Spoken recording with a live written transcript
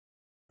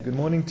Good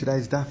morning.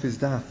 Today's daf is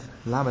daf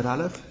Lamed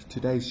Aleph.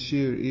 Today's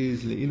shir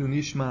is Le'ilu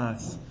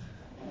Nishmas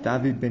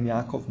David ben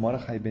Yaakov,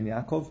 Mordechai ben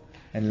Yaakov,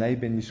 and Lei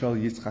ben Yisrael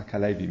Yitzchak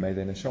Halevi. May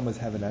their neshamas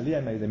have an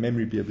aliyah. May their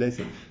memory be a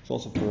blessing. It's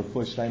also for a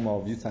first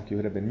shlema of Yitzchak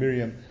Yehuda ben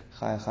Miriam,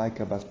 Chaya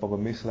Chaika bas Baba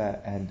Michla,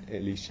 and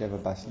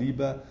Elisheva bas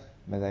Liba.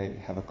 May they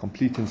have a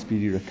complete and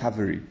speedy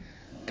recovery.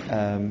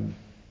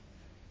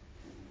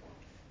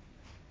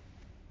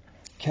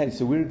 Okay,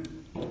 so we're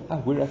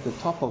at the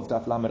top of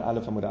daf Lamed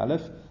Aleph Amud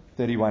Aleph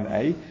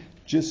 31a.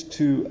 Just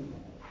to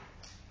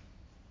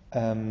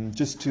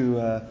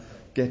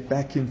get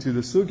back into the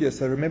sugya.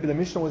 So remember, the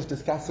Mishnah was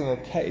discussing a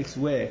case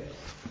where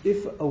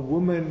if a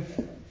woman,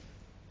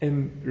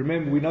 and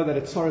remember we know that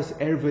a tzoros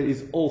erva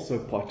is also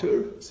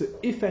potter. So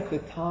if at the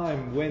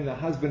time when the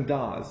husband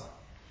dies,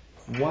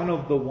 one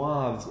of the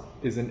wives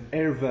is an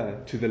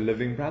erva to the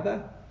living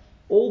brother,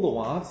 all the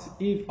wives,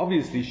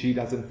 obviously she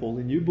doesn't fall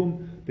in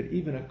yibum, but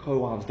even her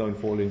co-wives don't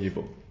fall in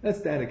yibum. That's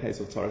the standard case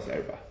of tzoros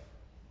erva.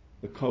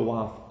 The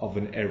co-wife of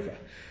an erva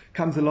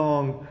comes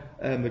along.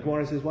 The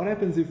Gemara says, what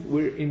happens if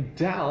we're in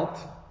doubt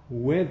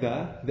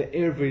whether the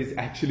erva is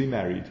actually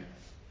married?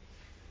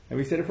 And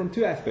we said it from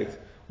two aspects.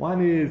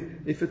 One is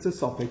if it's a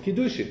Safek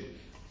Gerushin.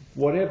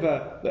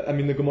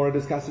 The Gemara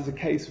discusses a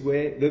case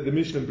where the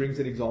Mishnah brings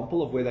an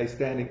example of where they're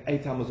standing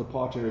 8 amos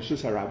apart in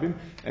Rishus Harabim,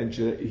 and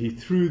he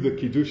threw the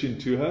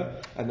Kiddushin to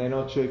her, and they're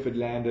not sure if it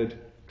landed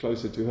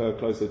closer to her,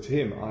 closer to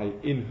him, i.e.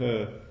 in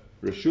her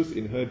Rishus,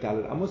 in her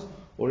Dalet Amos,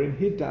 or in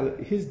his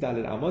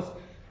Dalet Amos.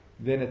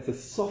 Then it's a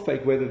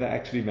Safek whether they're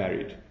actually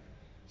married.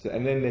 So,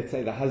 and then let's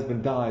say the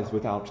husband dies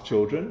without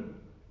children.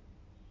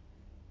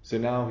 So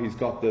now he's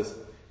got this.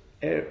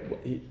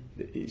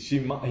 He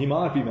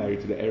might be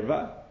married to the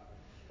erva,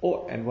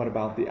 and what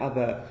about the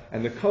other?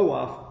 And the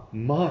co-wife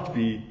might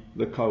be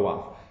the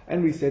co-wife.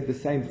 And we said the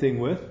same thing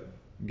with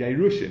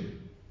Gerushin.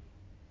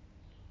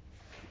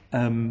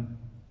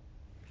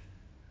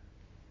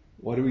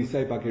 What do we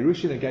say about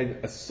Gerushin? Again,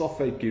 a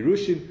Safek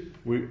Gerushin,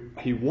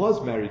 he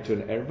was married to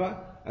an erva,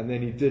 and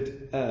then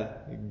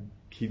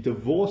he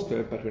divorced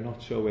her, but we're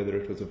not sure whether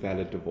it was a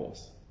valid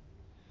divorce.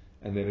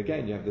 And then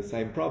again, you have the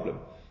same problem.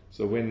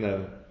 So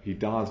when he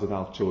dies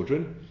without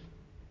children,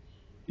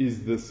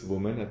 is this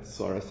woman a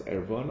tzoros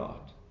erva or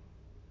not?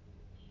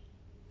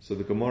 So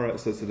the Gemara,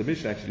 so the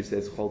Mishnah actually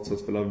says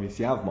choltzos v'lo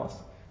misyavmos,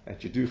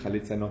 that you do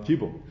chalitza not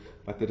yibum.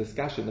 But the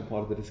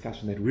part of the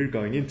discussion that we're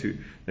going into,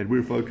 that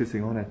we're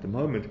focusing on at the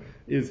moment,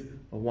 is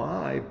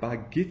why by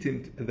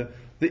Gittin,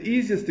 the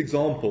easiest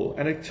example,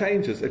 and it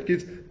changes. It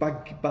gives by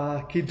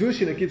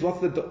Kiddushin. It gives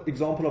what's the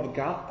example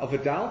of a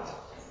doubt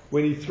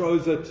when he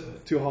throws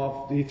it to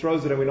half. He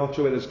throws it, and we're not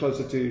sure whether it's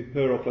closer to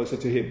her or closer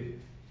to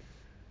him.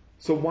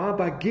 So why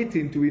by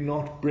Gittin do we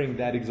not bring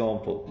that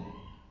example?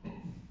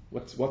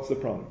 What's the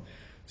problem?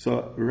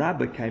 So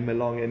Rabbah came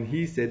along and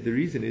he said the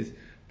reason is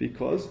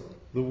because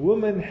the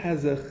woman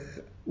has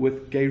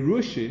with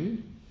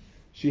Gerushin,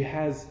 she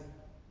has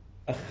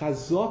a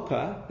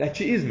chazaka that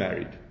she is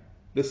married.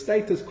 The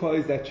status quo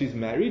is that she's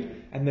married,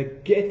 and the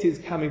get is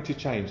coming to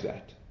change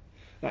that.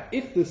 Now,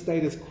 if the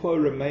status quo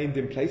remained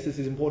in place, this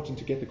is important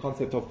to get the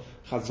concept of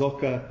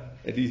chazaka,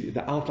 at least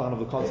the outline of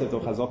the concept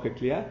of chazaka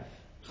clear.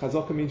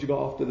 Chazaka means you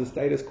go after the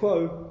status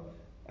quo,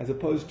 as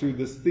opposed to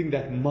this thing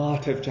that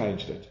might have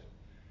changed it.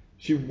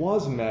 She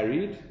was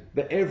married,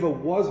 the erva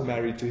was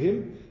married to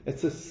him,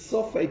 it's a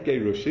Safek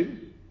Gerushin,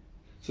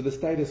 so the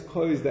status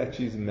quo is that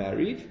she's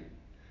married,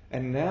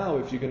 and now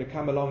if you're going to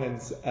come along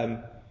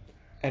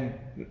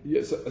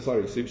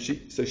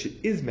so she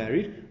is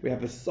married, we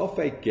have a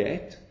Safek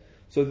get,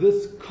 so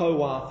this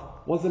co-wife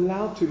was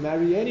allowed to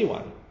marry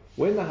anyone.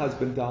 When the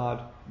husband died,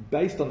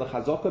 based on the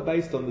chazaka,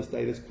 based on the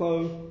status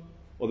quo,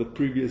 or the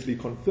previously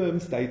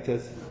confirmed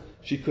status,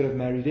 she could have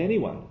married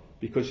anyone,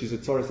 because she's a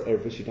tzoros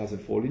erva, she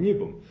doesn't fall in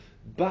yibum.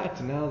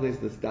 But now there's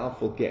this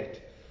doubtful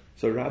get.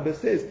 So Rabbah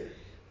says,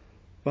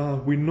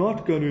 we're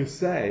not going to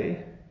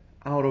say,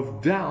 out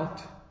of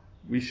doubt,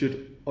 we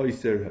should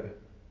oiser her.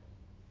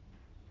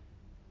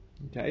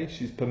 Okay,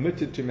 she's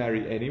permitted to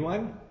marry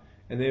anyone,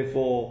 and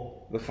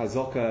therefore the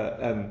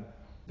chazaka,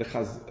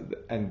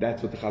 and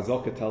that's what the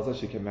chazaka tells us,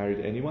 she can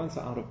marry anyone.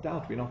 So out of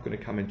doubt, we're not going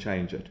to come and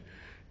change it.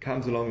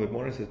 Comes along with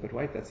Gemara and says, but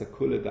wait, that's a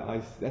kula,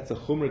 that's a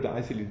chumra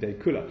da'isi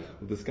lidei kula.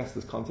 We'll discuss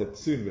this concept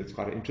soon, but it's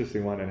quite an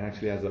interesting one and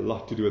actually has a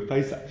lot to do with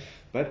Pesach.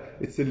 But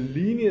it's a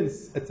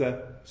lenience, it's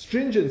a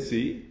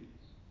stringency.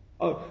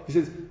 He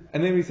says,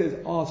 and then he says,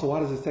 so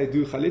why does it say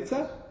do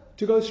chalitza?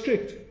 To go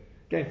strict.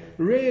 Again,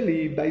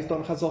 really, based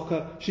on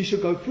chazaka, she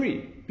should go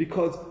free,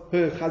 because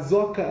her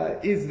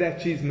chazaka is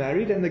that she's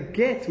married, and the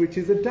get, which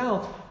is a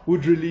doubt,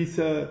 would release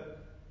her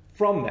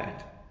from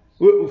that.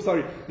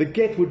 The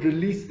get would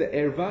release the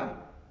erva,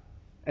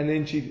 and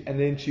then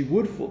she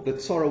would fall, the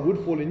tzara would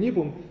fall in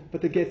yibum, but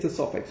the get's a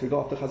safek. So we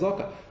go after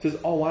chazaka. Says,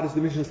 why does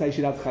the Mishnah say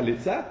she does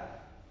chalitza?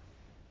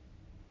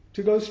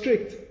 To go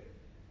strict.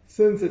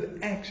 Since it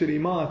actually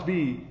might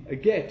be a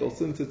get, or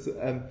since it's,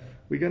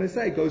 we're going to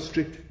say go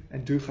strict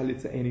and do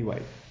chalitza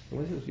anyway.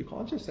 You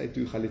can't just say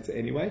do chalitza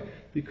anyway,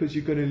 because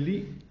you're going to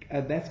lead,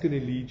 that's going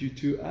to lead you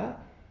to a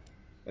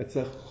It's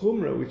a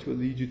chumrah which will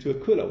lead you to a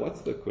kula.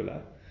 What's the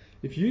kula?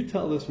 If you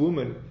tell this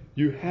woman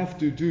you have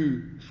to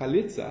do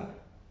chalitza,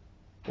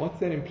 what's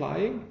that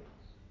implying?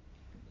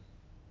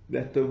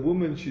 That the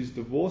woman she's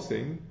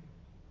divorcing,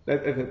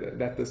 that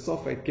the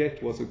Safek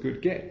get was a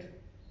good get,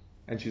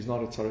 and she's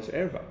not a tzaras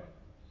erva.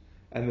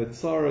 And the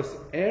tzaras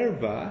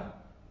erva,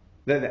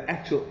 that the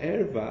actual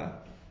erva,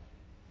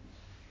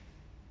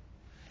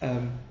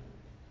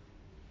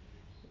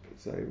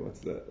 sorry, what's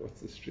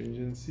the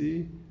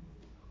stringency?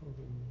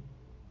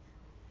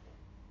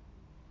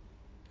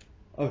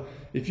 Oh,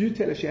 if you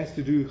tell her she has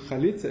to do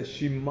chalitza,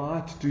 she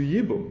might do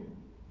yibum,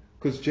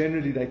 because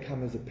generally they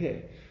come as a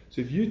pair.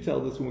 So if you tell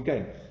this woman,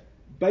 again,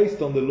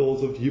 based on the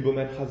laws of yibum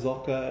and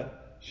chazaka,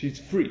 she's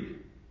free.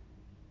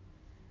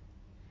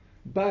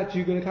 But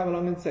you're going to come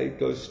along and say,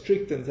 go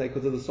strict and say,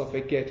 because of the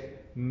Safek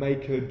get,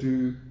 make her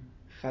do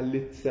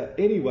chalitza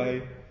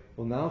anyway.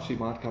 Well, now she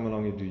might come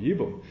along and do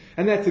yibum,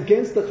 and that's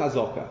against the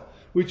chazaka,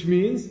 which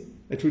means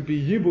it would be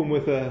yibum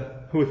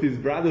with his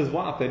brother's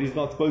wife that he's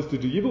not supposed to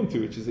do yibum to,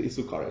 which is the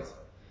isukares.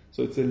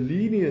 So it's a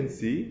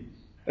leniency.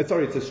 It's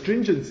a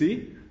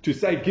stringency to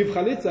say give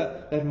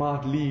chalitza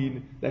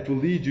that will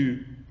lead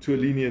you to a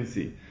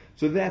leniency.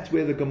 So that's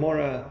where the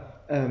Gemara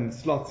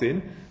slots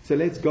in. So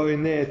let's go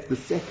in there. It's the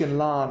second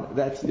line.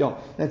 That's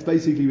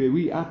basically where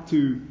we up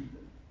to.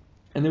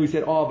 And then we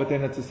said, but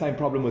then it's the same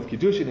problem with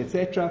Kiddushin,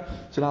 etc.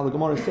 So now the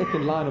Gemara's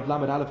second line of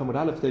Lamed Aleph Amud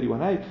Aleph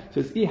 31a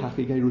says,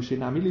 Ihachi Gerushin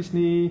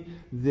Amilisni.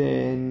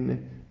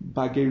 Then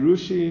by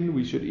Gerushin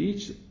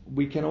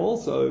we can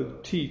also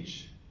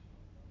teach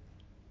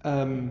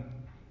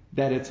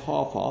that it's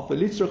half-half,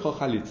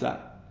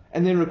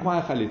 and then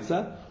require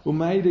chalitza.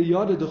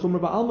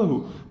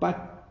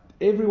 But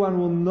everyone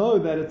will know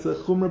that it's a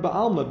chumra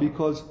ba'alma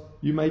because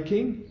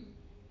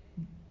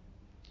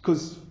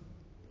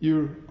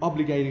you're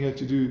obligating her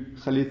to do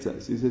chalitza.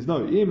 So he says,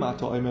 no,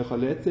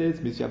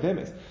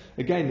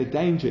 again, the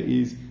danger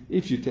is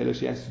if you tell her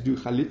she has to do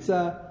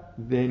chalitza,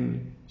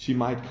 then she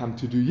might come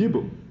to do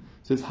yibum.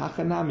 So it's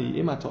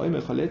hachanami,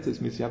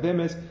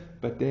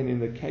 but then in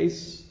the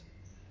case,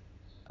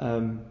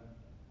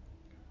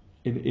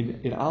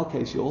 in our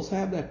case, you also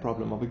have that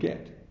problem of a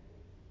get.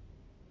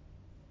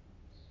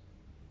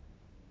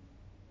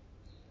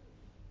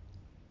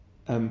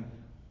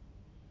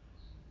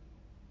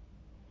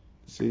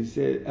 So he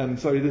said,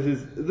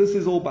 this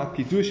is all about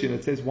Kiddushin.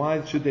 It says,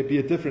 why should there be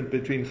a difference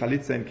between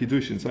Chalitza and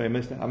Kiddushin? Sorry, I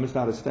missed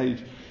out a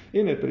stage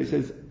in it, but he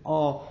says,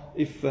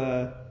 if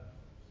by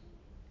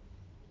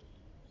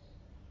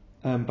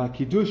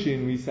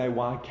Kiddushin we say,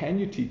 why can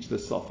you teach the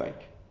Safek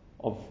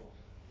of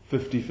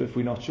 50-50,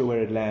 we're not sure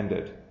where it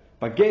landed.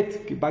 By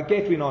get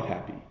we're not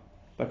happy,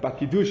 but by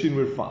Kiddushin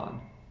we're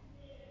fine.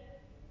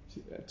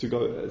 So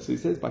he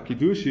says by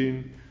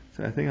Kiddushin.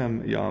 So I think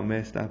I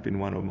messed up in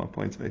one of my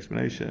points of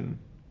explanation.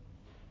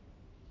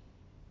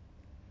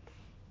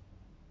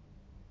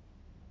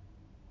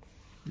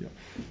 Yeah,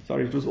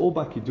 sorry, it was all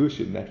by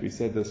Kiddushin that we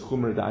said this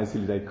chumra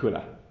da'isili day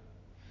kula.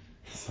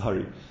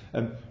 Sorry,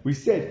 we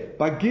said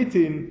by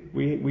Gittin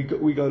we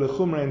go to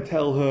chumra and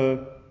tell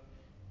her.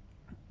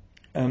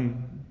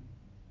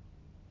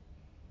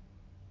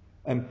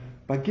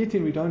 By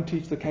Gittin we don't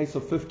teach the case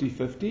of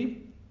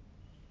 50-50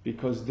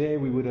 because there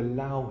we would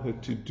allow her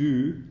to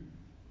do.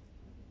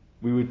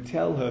 We would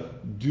tell her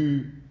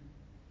do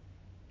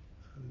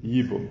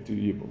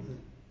yibum,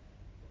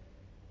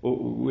 or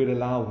we would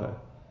allow her.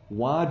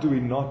 Why do we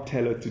not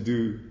tell her to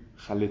do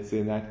chalitza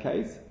in that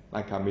case?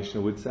 Like our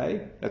Mishnah would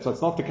say. That's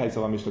what's not the case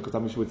of our Mishnah, because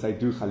our Mishnah would say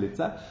do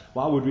chalitza.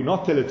 Why would we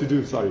not tell her to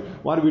do,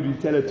 why would we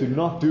tell her to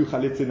not do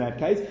chalitza in that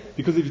case?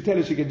 Because if you tell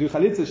her she can do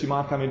chalitza, she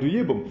might come and do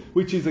yibum,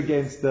 which is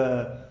against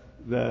the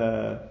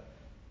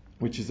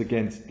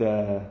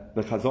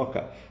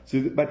chazaka.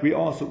 So, but we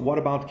ask, what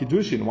about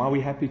Kiddushin? Why are we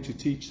happy to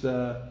teach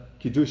the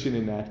Kiddushin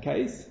in that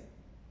case?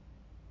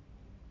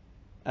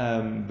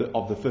 Of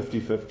the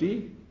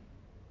 50-50.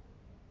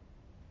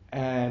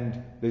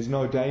 And there's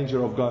no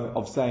danger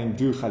of saying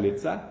do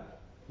chalitza.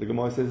 The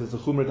Gemara says it's a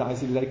chumra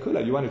da'isili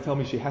kula. You want to tell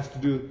me she has to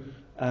do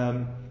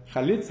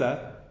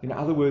chalitza? In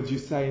other words, you're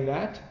saying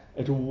that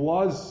it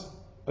was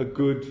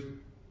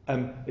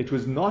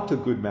not a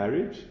good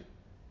marriage.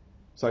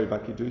 By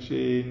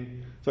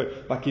Kiddushin,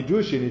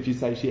 if you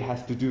say she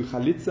has to do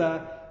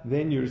chalitza,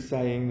 then you're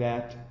saying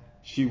that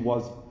she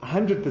was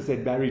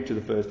 100% married to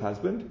the first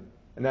husband,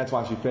 and that's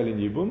why she fell in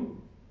yibum.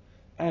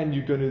 And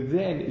you're going to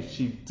then, if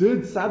she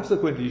did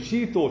subsequently,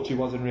 she thought she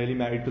wasn't really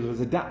married because it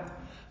was a doubt,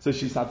 so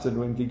she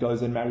subsequently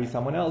goes and marries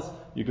someone else,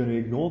 you're going to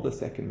ignore the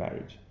second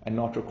marriage and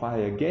not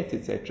require a get,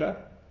 etc.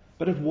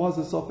 But it was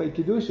a Safek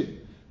Gerushin.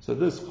 So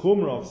this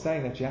chumrah of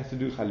saying that she has to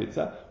do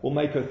chalitza will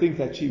make her think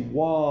that she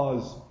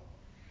was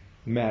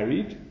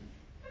married,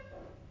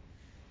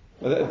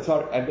 or that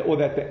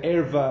the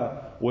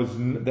erva was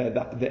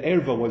the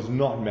erva was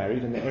not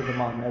married, and the erva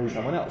might marry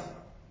someone else,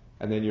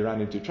 and then you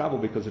run into trouble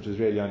because it was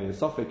really only a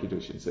Safek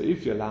Gerushin. So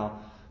if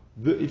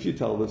you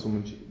tell this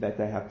woman that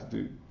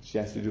she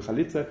has to do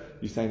chalitza,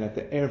 you're saying that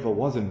the erva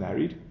wasn't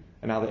married,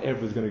 and now the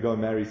erva is going to go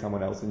and marry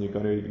someone else, and you're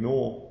going to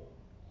ignore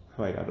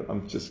Wait,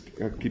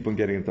 I keep on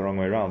getting it the wrong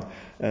way around.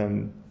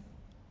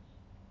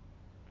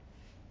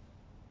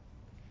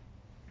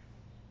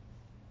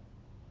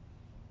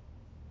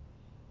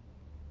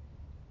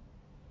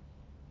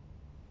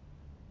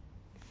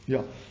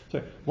 Yeah.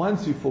 So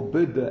once you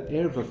forbid the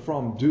erva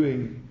from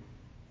doing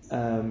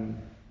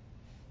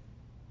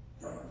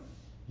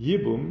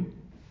yibum,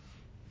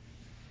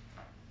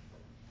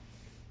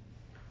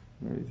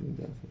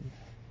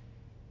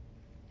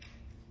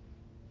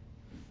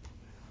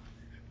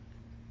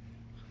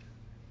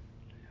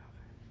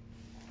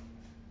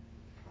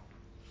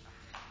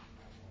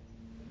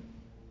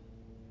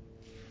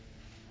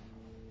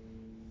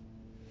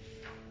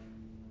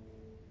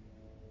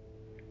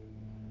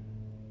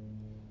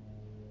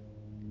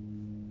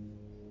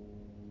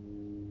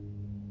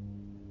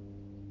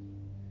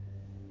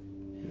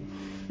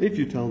 if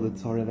you tell the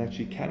tzara that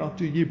she cannot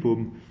do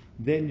yibum,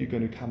 then you're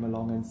going to come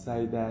along and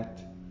say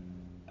that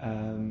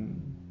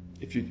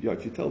if you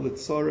tell the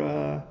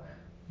tzara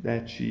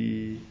that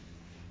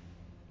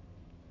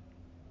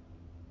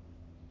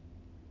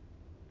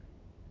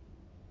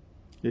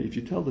if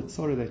you tell the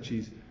tzara that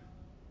she's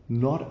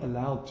not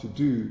allowed to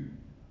do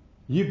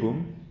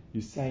yibum,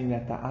 you're saying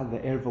that the other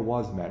erva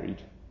was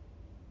married.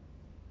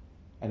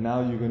 And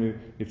now you're going to,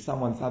 if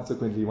someone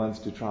subsequently wants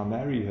to try and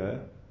marry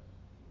her,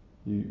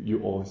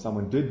 or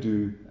someone did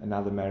do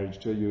another marriage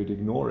to her, you would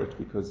ignore it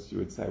because you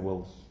would say,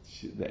 well,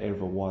 the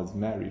erva was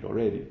married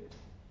already.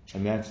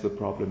 And that's the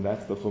problem.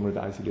 That's the chumrah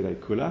da'isei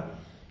kula.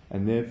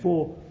 And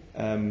therefore,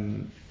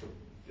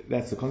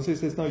 that's the concept.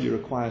 It says, no, you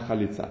require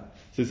chalitza.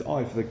 It says,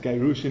 if the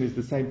gerushin is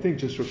the same thing,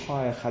 just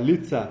require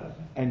chalitza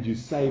and you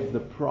save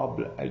the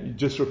problem. You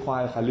just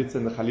require chalitza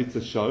and the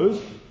chalitza shows.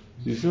 So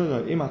you say,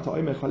 no, im ata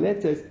omer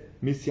chaletes,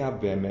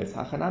 misyav bemes.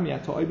 Hachanami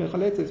ata omer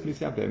chaletes,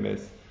 misyav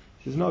bemes.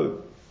 He says,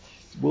 no,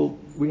 well,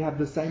 we have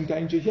the same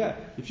danger here.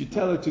 If you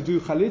tell her to do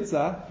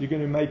chalitza, you're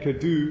going to make her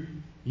do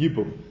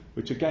yibum.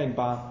 Which again,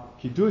 by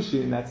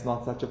kiddushin, that's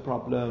not such a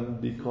problem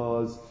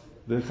because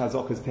the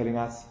chazak is telling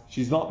us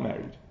she's not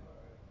married.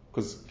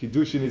 Because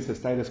kiddushin is her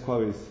status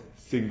quo is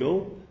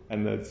single,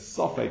 and the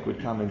Safek would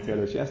come and tell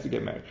her she has to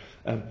get married.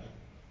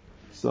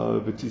 So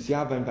what's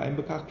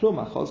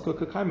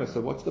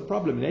the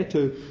problem? Let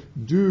her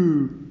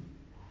do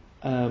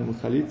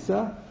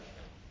chalitza.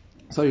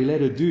 Sorry,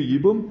 let her do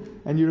yibum,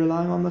 and you're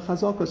relying on the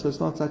chazaka, so it's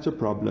not such a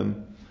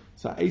problem.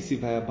 So Eisiv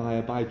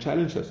Abai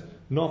challenges.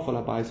 Nofal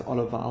Abai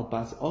Olav al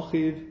Bas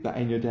Ochiv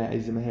Ba'en Yodei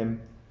Ezimehem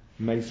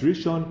Meis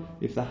Rishon.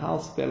 If the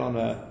house fell on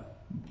a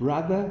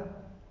brother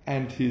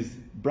and his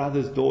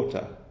brother's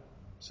daughter.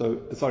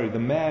 So sorry, the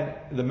man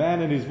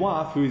and his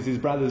wife, who is his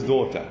brother's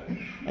daughter,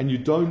 and you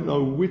don't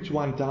know which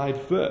one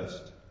died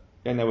first,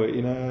 and they were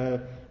in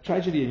a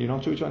tragedy and you're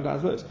not sure which one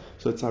dies first.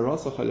 So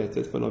tzaras or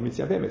chaletzes v'lo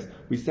mitziavemes.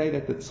 We say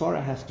that the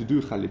tzara has to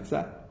do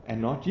chalitza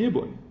and not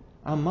yibun.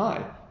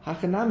 Amai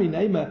hachanami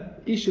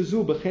neima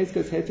ishazu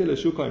b'chezkas hetel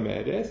l'shukoy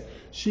me'eres.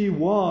 She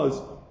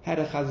had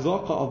a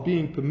chazaka of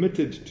being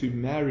permitted to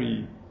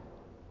marry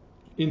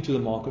into the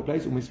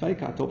marketplace. And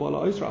misafek,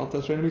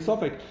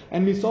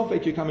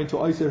 you come into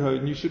oiser her,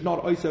 and you should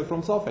not oiser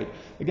from Safek.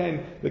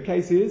 Again, the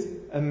case is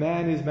a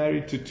man is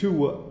married to two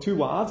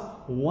wives.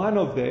 One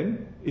of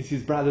them is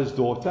his brother's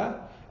daughter,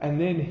 and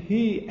then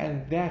he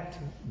and that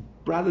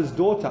brother's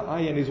daughter,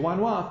 and his one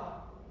wife,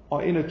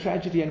 are in a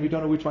tragedy, and we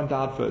don't know which one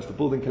died first. The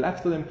building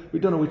collapsed for them. We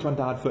don't know which one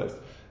died first.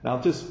 Now,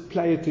 just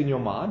play it in your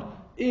mind.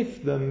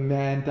 If the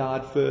man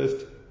died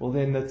first, well,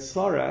 then the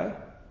tzara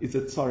is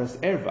a tzaras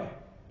erva,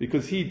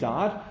 because he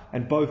died,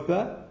 and both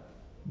the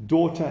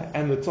daughter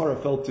and the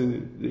tzara fell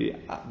to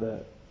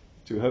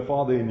to her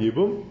father in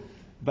yibum.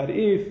 But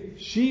if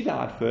she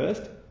died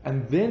first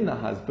and then the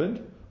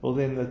husband, well,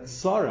 then the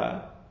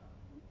tzara,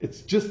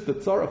 it's just the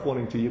tzara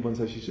falling to yibum,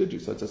 so she should do.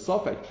 So it's a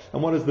safek.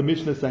 And what does the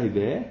Mishnah say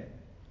there?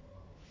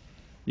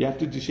 She has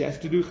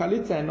to do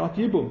chalitza and not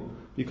yibum,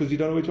 because you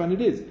don't know which one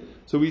it is.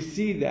 So we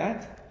see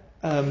that.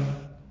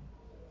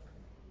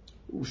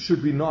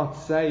 Should we not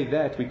say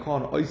that we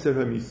can't oiser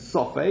her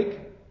misafek?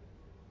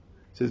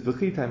 Says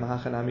v'chitay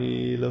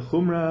mahachanami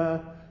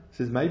lechumra.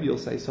 Says maybe you'll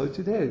say so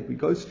today. We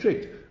go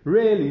strict.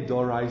 Really,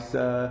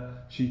 Doraisa,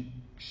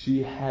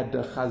 she had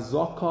a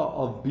chazaka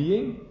of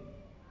being.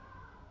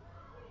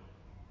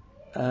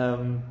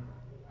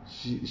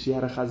 She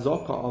had a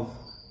chazaka of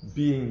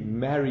being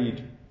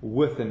married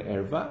with an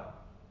erva,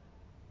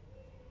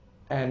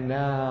 and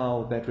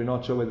now that we're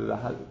not sure whether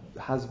the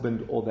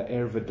husband or the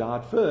erva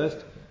died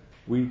first,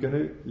 we're going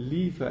to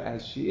leave her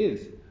as she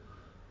is.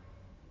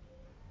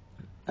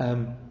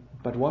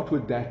 But what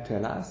would that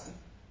tell us?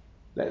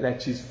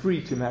 That she's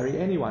free to marry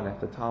anyone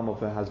at the time of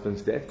her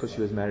husband's death, because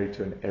she was married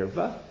to an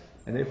erva.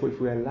 And therefore, if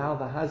we allow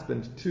the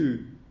husband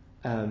to,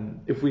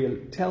 if we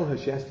tell her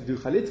she has to do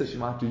chalitza, she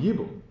might do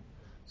yibum.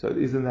 So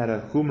isn't that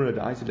a chumrah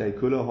da'isei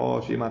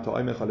kula shema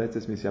ta'omer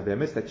chaletzes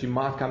misyavemes, that she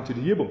might come to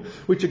the yibum,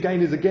 which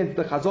again is against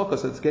the chazaka,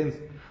 so it's against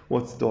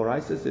what's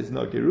Doraisa says.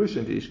 No,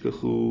 Gerushin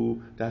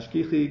deishkechu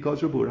dashkichi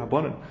gozrabu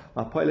rabbanon.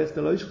 Mapoiles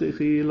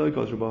deloishkichi lo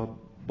gozrabu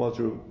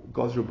Gozru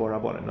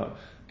Borabona. No.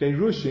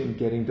 Gerushin,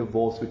 getting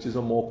divorced, which is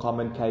a more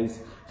common case,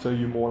 so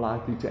you're more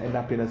likely to end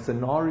up in a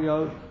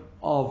scenario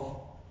of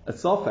a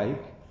Safek.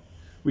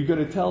 We're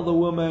going to tell the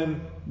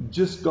woman,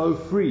 just go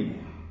free.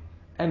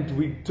 And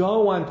we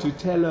don't want to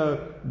tell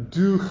her,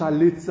 do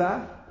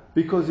chalitza,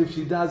 because if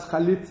she does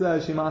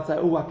chalitza, she might say,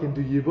 oh, I can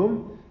do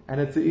yibum. And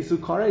it's a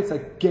isu kore, it's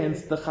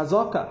against the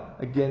chazaka,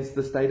 against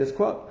the status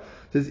quo.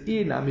 It says,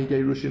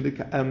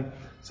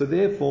 so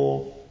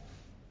therefore,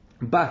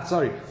 but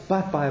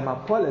by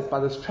Mapolis, by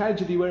this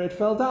tragedy where it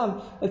fell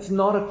down, it's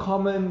not a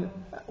common,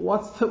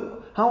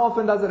 how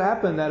often does it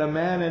happen that a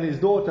man and his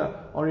daughter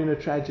are in a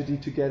tragedy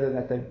together,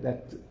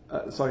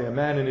 a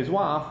man and his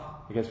wife,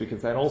 I guess we can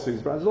say, and also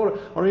his brother's daughter,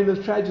 are in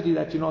this tragedy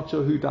that you're not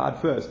sure who died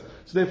first.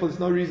 So therefore there's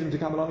no reason to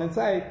come along and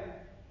say,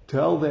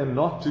 tell them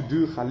not to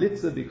do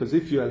chalitza, because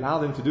if you allow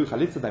them to do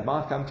chalitza, they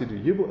might come to do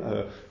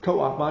yibum,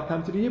 co-op might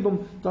come to do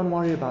yibum. Don't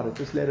worry about it,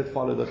 just let it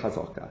follow the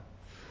chazaka.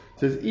 It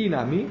says,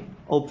 inami,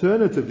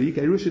 alternatively,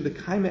 Gerushin the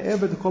kaima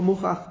erva to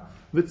komuchach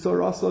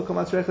v'tzoraslo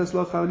komasreches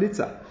lo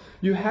chalitza.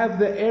 You have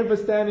the erva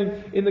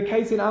standing, in the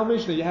case in our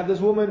Mishnah, you have this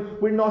woman,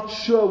 we're not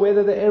sure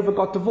whether the erva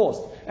got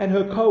divorced, and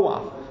her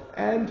co-op,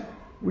 and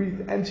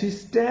she's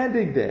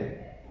standing there.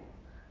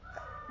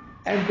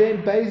 And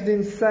then Beis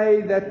Din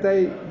say that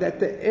the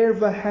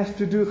erva has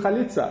to do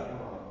chalitza.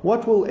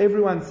 What will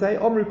everyone say?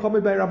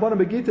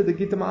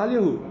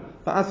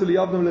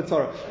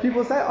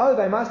 People say, oh,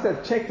 they must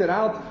have checked it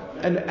out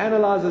and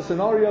analyzed the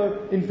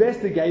scenario,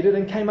 investigated,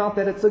 and came out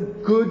that it's a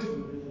good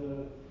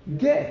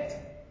get.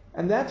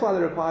 And that's why they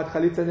required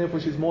chalitza, and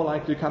therefore she's more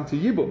likely to come to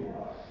yibum.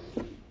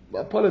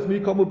 But by the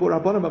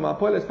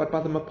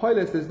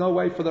Mapolis, there's no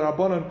way for the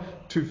Rabbanon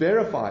to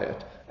verify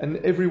it. And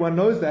everyone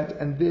knows that,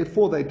 and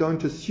therefore they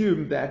don't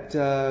assume that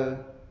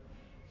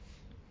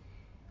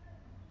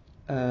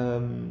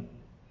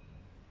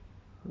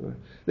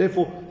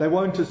therefore they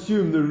won't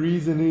assume the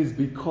reason is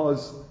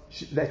because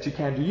that you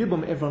can do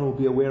yibum. Everyone will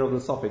be aware of the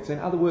Safek. So in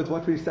other words,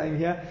 what we're saying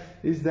here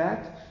is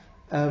that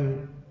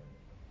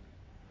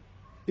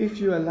if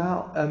you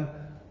allow,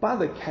 by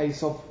the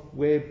case of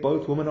where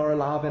both women are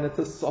alive and it's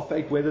a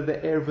Safek whether the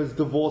erva is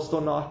divorced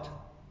or not,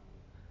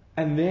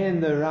 and then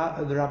the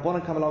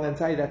Rabbanon come along and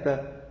say that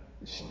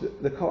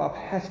the co-op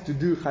has to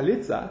do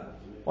chalitza,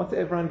 what's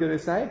everyone going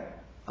to say?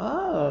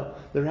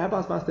 The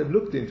rabbis must have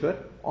looked into it,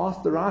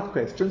 asked the right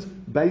questions,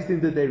 based in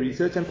their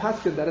research, and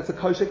paskin that it's a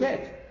kosher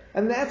get.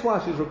 And that's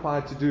why she's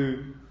required to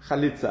do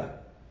chalitza.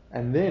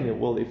 And then,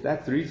 if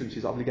that's the reason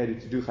she's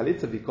obligated to do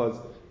chalitza, because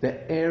the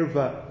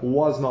erva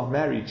was not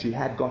married, she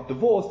had got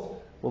divorced,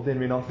 well then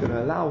we're not going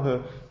to allow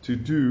her to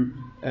do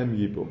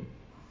yibum.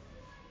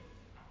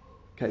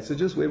 Okay, so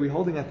just where we're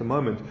holding at the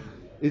moment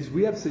is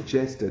we have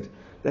suggested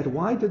that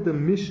why did the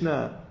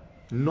Mishnah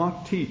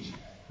not teach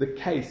the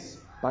case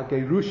by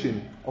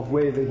Gerushin of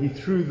where he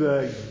threw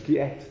the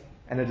get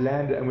and it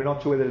landed, and we're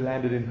not sure whether it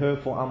landed in her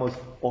 4 amos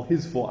or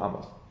his 4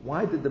 amos.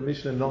 Why did the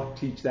Mishnah not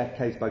teach that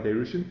case by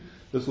Gerushin?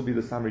 This will be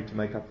the summary to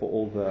make up for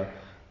all the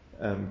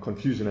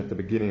confusion at the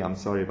beginning. I'm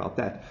sorry about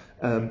that.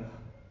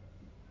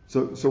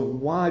 So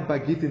why by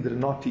Gittin did it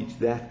not teach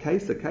that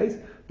case, the case?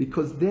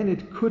 Because then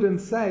it couldn't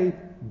say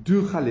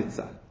do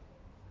chalitza.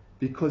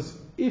 Because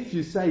if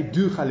you say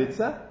do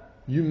chalitza,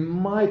 you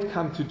might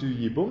come to do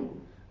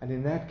yibum, and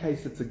in that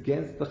case it's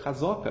against the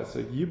chazaka.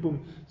 So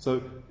yibum,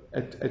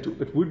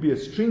 it would be a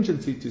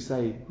stringency to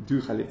say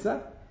do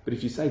chalitza, but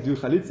if you say do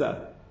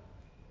chalitza,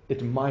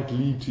 it might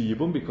lead to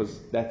yibum, because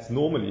that's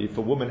normally, if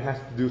a woman has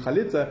to do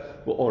chalitza,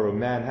 or a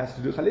man has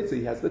to do chalitza,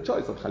 he has the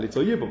choice of chalitza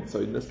or yibum. So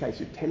in this case,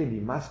 you're telling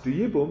him must do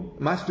yibum,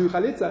 must do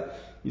chalitza,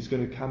 he's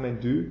going to come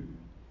and do,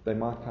 they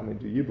might come and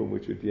do yibum,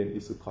 which would be an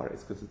isu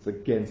kares, because it's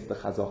against the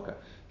chazaka.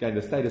 Again,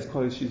 the status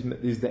quo is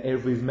the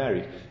erva is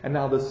married, and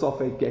now the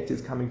Safek get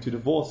is coming to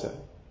divorce her.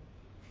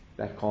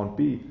 That can't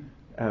be.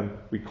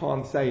 We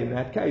can't say in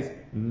that case,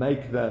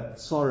 make the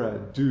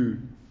tzara do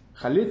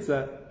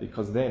chalitza,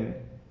 because then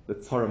the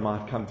tzara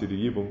might come to the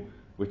yibum,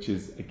 which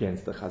is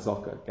against the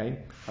chazaka.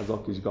 Again,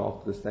 chazaka is go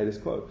after the status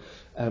quo.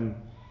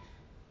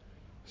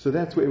 So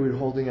that's where we're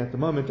holding at the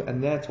moment,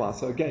 and that's why.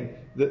 So again,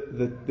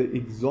 the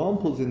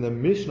examples in the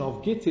Mishnah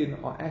of Gittin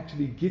are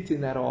actually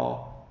Gittin that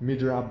are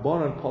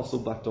midrabanan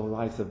possible but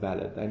doraisa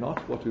valid. They're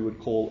not what we would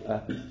call a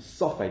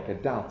Safek, a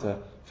doubt, a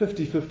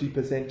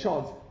 50%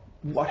 chance.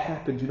 What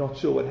happened? You're not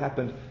sure what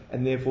happened,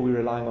 and therefore we're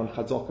relying on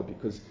chazaka,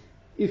 because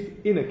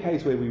if in a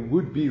case where we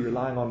would be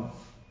relying on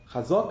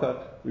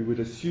chazaka, we would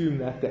assume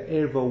that the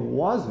erva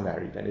was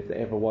married, and if the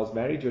erva was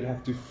married, you'd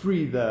have to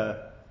free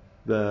the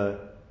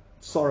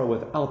sorrow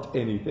without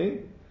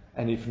anything.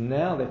 And if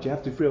now that you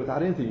have to free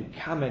without anything, you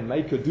come and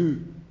make her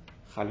do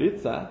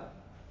chalitza,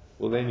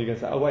 well then you're going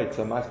to say, oh wait,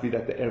 so it must be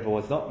that the erva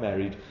was not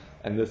married,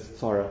 and this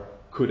sorrow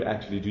could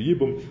actually do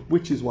yibum,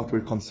 which is what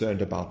we're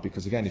concerned about,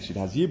 because again, if she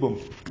does yibum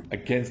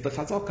against the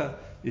chazaka,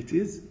 it's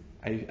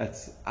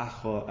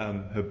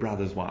her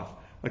brother's wife.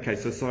 Okay,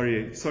 so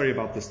sorry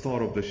about the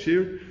start of the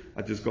shir.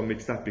 I just got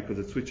mixed up because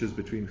it switches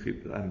between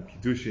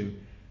Gerushin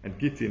and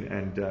Gittin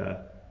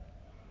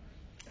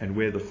and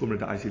where the Chumra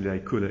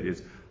Da'isi Kula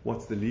is.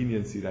 What's the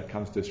leniency that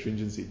comes to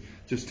stringency?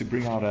 Just to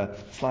bring out a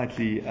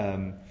slightly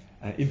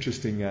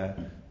interesting,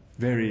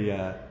 very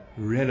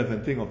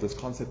relevant thing of this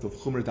concept of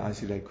Chumra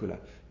Da'isi Kula.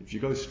 If you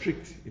go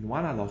strict in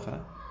one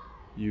halacha,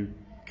 you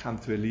come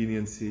to a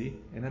leniency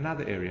in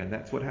another area, and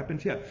that's what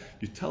happened here.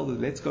 You tell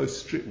them, let's go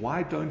strict.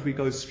 Why don't we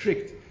go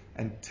strict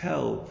and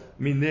tell?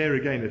 I mean, there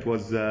again, it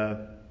was.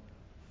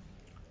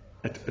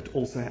 It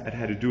also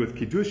had to do with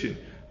Kiddushin,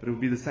 but it would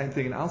be the same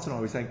thing in our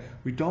scenario. We're saying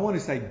we don't want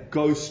to say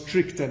go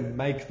strict and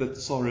make the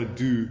tzora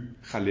do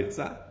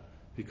chalitza,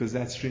 because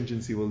that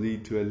stringency will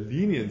lead to a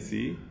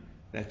leniency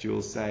that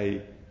you'll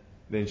say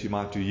then she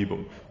might do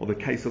yibum. Or the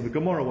case of the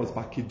Gemara was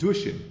by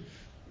Kiddushin.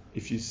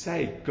 If you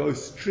say go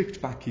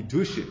strict by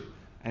Kiddushin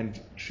and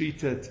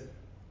treat it,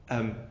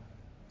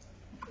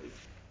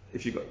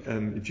 if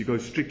you go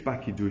strict by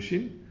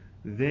Kiddushin,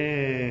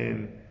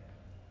 then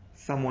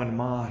someone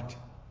might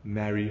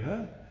marry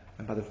her,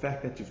 and by the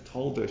fact that you've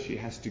told her she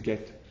has to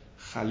get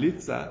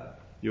chalitza,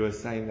 you are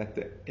saying that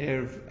the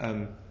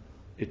erev,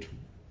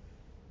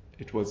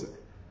 it was.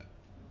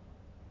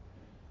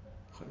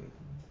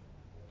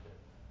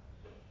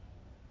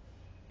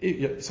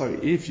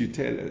 If you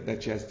tell her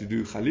that she has to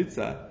do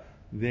chalitza,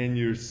 then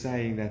you're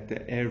saying that the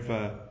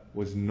erva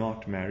was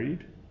not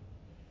married.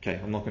 Okay,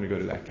 I'm not going to go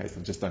to that case.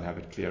 I just don't have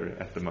it clear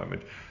at the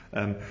moment.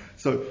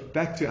 So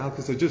back to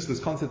Alka. So just this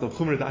concept of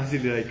Chumra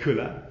Da'isi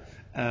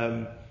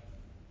Kula.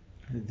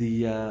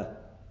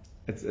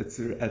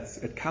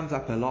 It comes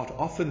up a lot,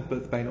 often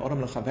by an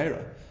Adam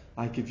L'Chavera.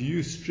 Like if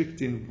you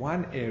strict in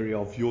one area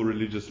of your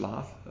religious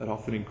life, it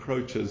often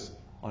encroaches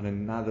on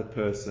another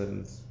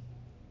person's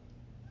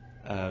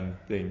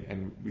thing,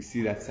 and we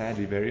see that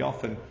sadly very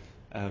often.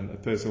 A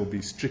person will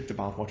be strict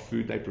about what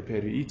food they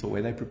prepare to eat or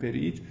where they prepare to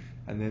eat,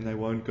 and then they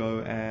won't go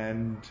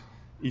and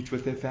eat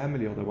with their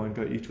family, or they won't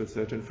go eat with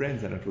certain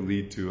friends, and it will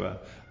lead to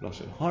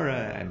Lashon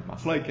Hara and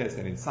Machlokes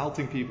and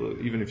insulting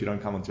people. Even if you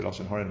don't come onto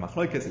Lashon Hara and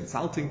Machlokes,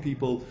 insulting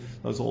people,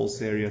 those are all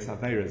serious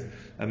averas.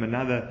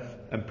 Another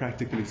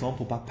practical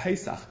example, by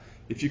Pesach,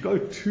 if you go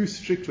too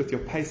strict with your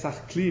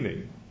Pesach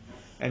cleaning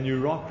and you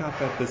rock up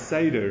at the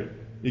Seder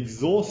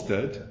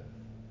exhausted,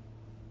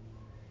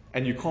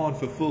 and you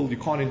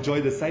can't enjoy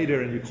the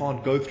Seder, and you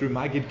can't go through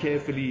Magid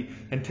carefully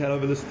and tell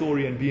over the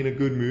story and be in a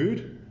good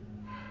mood,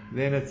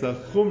 then it's a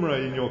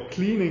chumrah in your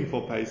cleaning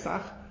for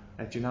Pesach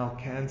that you're now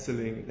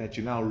cancelling, that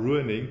you're now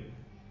ruining.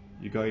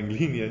 You're going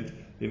lenient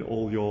in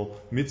all your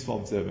mitzvah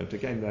observant.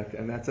 Again,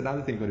 that's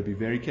another thing. You've got to be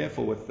very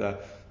careful with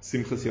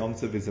Simchas Yom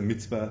Tov is a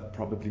mitzvah,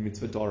 probably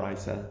mitzvah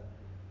doraisa.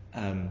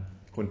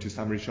 According to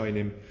some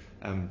Rishonim,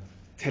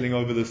 telling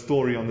over the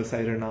story on the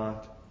Seder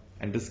night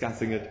and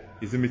discussing it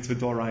is a mitzvah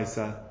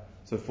doraisa.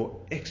 So for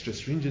extra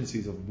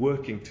stringencies of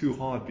working too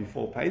hard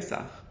before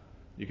Pesach,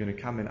 you're going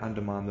to come and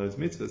undermine those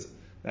mitzvahs.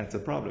 That's a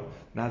problem.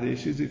 Now the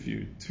issue is if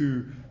you're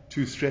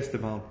too stressed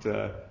about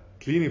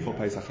cleaning for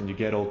Pesach and you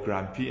get all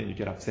grumpy and you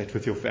get upset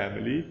with your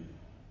family,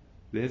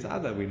 we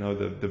know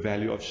the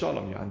value of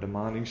shalom. You're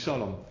undermining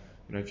shalom.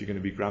 If you're going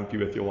to be grumpy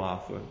with your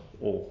wife,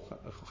 or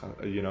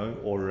you're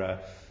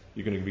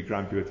going to be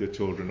grumpy with your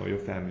children or your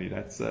family,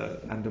 that's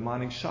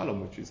undermining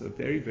shalom, which is a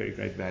very, very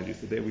great value.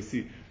 So there we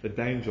see the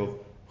danger of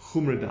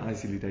Chumra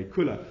Da'isi Lidei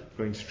Kula,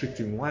 going strict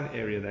in one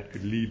area that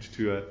could lead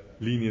to a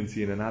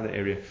leniency in another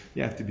area.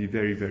 You have to be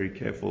very, very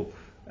careful.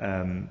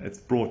 It's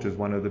brought as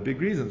one of the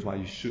big reasons why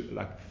you should,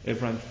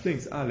 everyone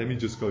thinks, let me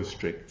just go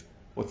strict.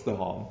 What's the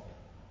harm?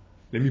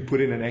 Let me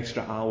put in an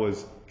extra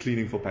hours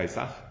cleaning for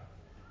Pesach.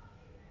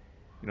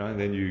 And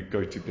then you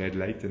go to bed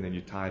late and then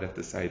you're tired at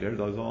the Seder.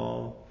 Those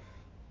are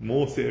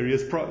more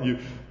serious.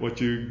 What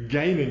you're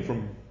gaining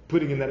from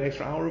putting in that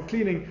extra hour of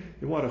cleaning,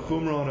 you want a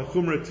chumrah on a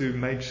chumrah to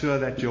make sure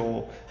that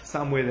you're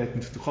somewhere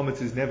that the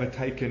chometz is never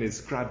taken, is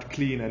scrubbed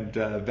clean and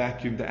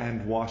vacuumed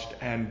and washed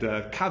and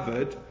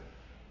covered.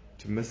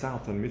 To miss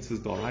out on mitzvahs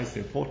doraisa,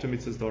 important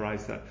mitzvahs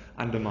doraisa,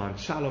 undermine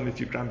shalom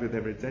if you grumpy with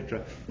every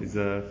etc., is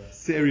a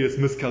serious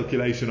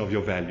miscalculation of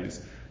your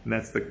values. And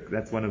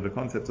that's one of the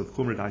concepts of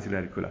Chumra Da'isi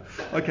Lidei Kula.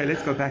 Okay,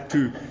 let's go back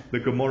to the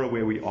Gemara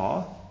where we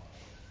are.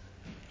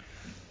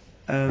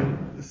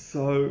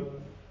 So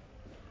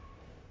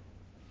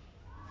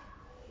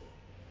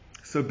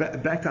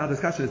back to our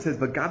discussion, it says,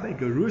 "V'gabe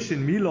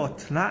Gerushin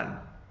milot nan."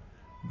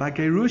 By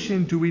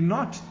Gerushin, do we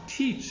not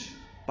teach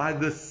by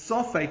the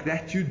Safek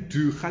that you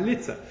do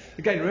chalitza?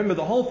 Again, remember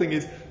the whole thing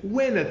is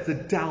when it's a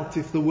doubt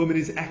if the woman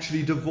is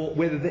actually divorced,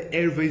 whether the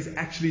erva is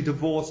actually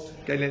divorced.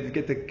 Okay, let's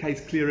get the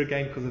case clear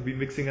again because I've been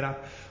mixing it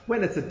up.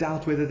 When it's a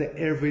doubt whether the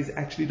erva is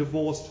actually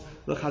divorced,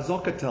 the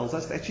Chazaka tells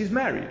us that she's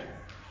married.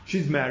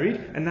 She's married,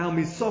 and now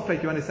Ms.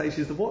 Safek, you want to say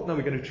she's divorced? No,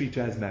 we're going to treat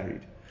her as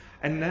married.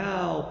 And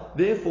now,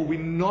 therefore, we're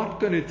not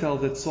going to tell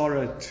the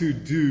tzara to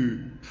do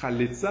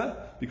chalitza,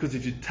 because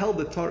if you tell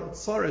the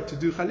tzara to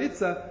do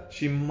chalitza,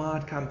 she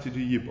might come to do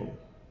yibum.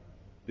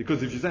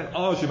 Because if you're saying,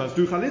 she must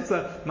do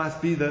chalitza,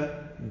 must be the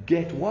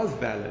get was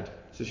valid,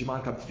 so she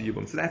might come to do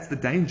yibum. So that's the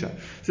danger.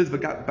 It says,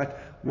 but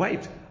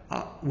wait,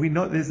 we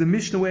know there's a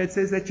Mishnah where it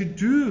says that you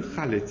do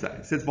chalitza.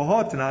 It says,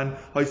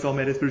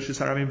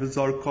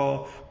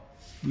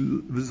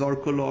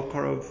 V'zarku lo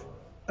korov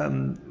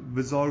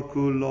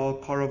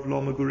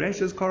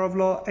magureshes, korov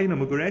lo eina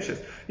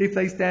magureshes. If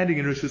they're standing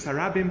in Rishus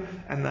Harabim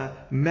and the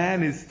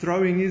man is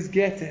throwing his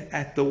get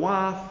at the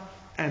wife,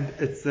 and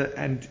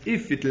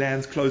if it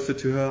lands closer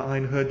to her,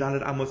 Ein her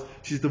Dalet Amos,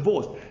 she's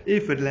divorced.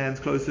 If it lands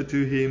closer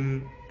to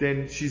him,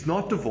 then she's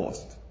not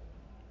divorced.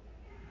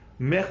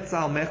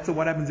 Mechza,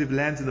 what happens if it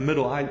lands in the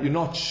middle? You're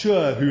not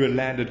sure who it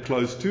landed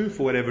close to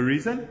for whatever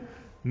reason.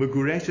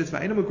 Magureshes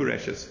v'eina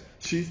magureshes.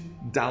 She's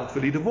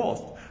doubtfully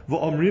divorced.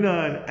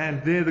 V'omrina,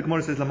 and there the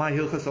Gemara says, Lamai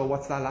hilcha, so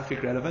what's the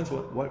halachic relevance?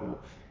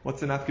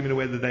 What's enough given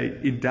whether they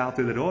in doubt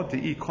with it or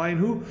to kohen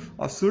hu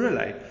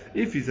asurale?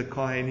 If he's a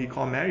kohen, he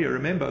can't marry her.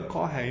 Remember, a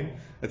kohen,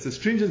 it's a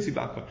stringency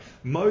background.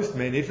 Most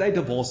men, if they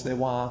divorce their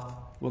wife,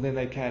 well then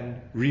they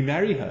can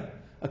remarry her.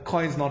 A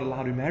kohen's not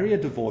allowed to marry a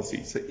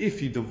divorcee. So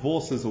if he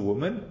divorces a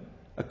woman,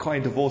 a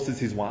kohen divorces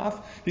his wife,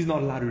 he's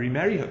not allowed to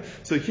remarry her.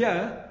 So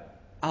here,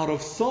 out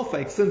of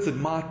Safek, since it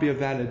might be a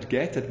valid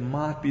get, it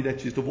might be that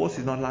she's divorced,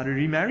 he's not allowed to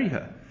remarry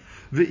her.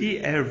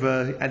 V'i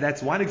erva, and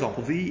that's one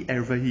example. V'i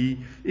erva,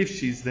 if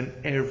she's then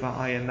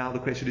erva, and now the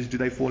question is, do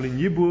they fall in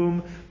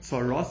yibum?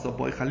 Tzarasa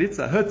boy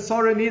chalitza. Her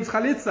tzara needs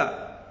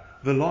chalitza.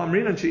 V'lo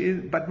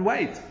amrin, but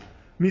wait.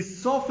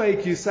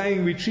 Misofek, you're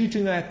saying we're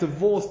treating her at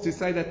divorce to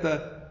say that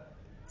the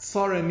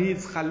tzara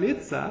needs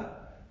chalitza.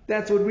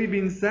 That's what we've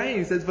been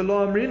saying. It says,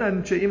 V'lo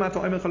amrin, she'ima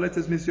to'omer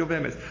chalitza mis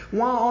yovemes.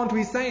 Why aren't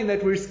we saying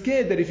that we're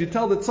scared that if you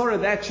tell the tzara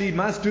that she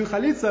must do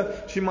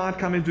chalitza, she might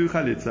come and do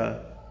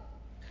chalitza?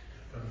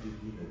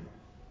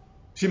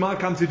 She might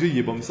come to do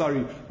Yibum,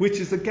 which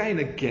is again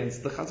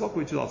against the Chazak,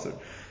 which is also.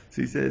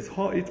 So he says,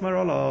 well, they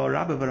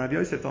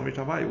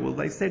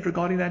said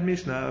regarding that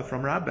Mishnah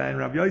from Rabba and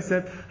Rabbi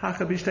Yosef,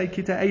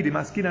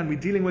 we're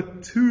dealing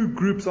with two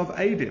groups of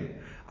Eidim.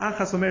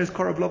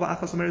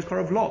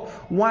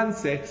 One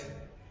set,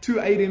 two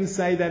Eidim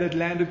say that it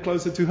landed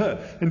closer to her,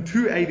 and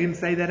two Eidim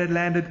say that it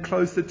landed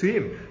closer to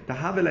him. The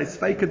Havele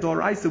Safek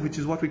Doraisa, which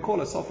is what we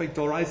call a Safek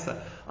Doraisa.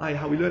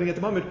 How we're learning at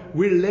the moment,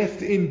 we're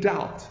left in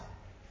doubt.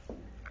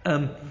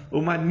 Rashi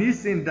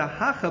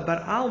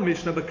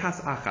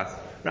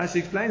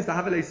explains the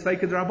Havele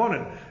Safek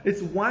Drabonin.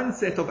 It's one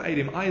set of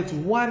Eidim. It's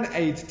one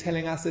aid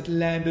telling us it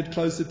landed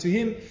closer to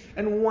him,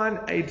 and one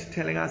aid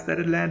telling us that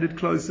it landed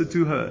closer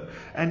to her.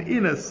 And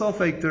in a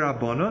Safek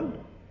Drabonin,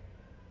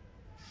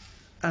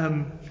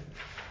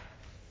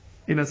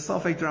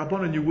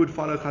 you would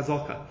follow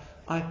Chazaka.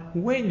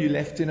 When you're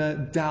left in a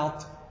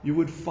doubt, you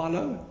would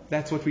follow.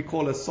 That's what we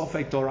call a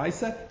Safek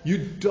Doraisa. You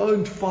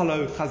don't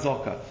follow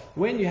Chazaka.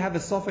 When you have a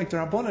Safek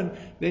Drabonin,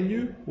 then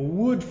you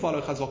would follow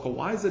Chazaka.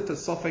 Why is it a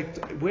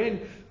Safek? When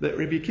the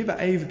Rabbi Akiva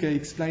Eivge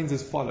explains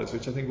as follows,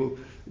 which I think will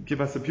give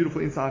us a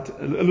beautiful insight,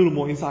 a little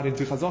more insight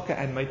into Chazaka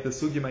and make the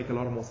sugya make a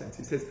lot more sense.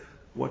 He says,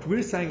 what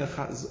we're saying a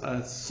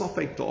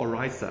Safek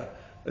Doraisa,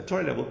 a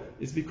Torah level,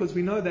 is because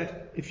we know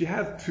that if you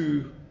have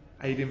two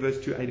Eidim verse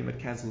 2 Eidim, it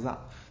cancels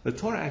out. The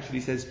Torah actually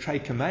says Trei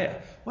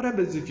Kameya. What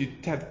happens if you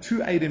have two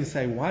Eidim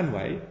say one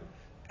way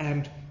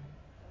and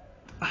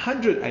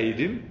 100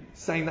 Eidim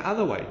saying the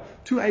other way?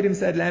 Two Eidim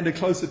say it landed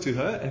closer to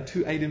her, and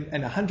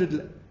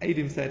 100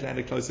 Eidim say it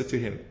landed closer to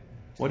him.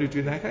 What do you do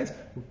in that case?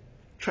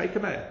 Trei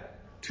Kameya.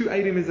 Two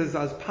Eidim is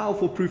as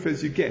powerful proof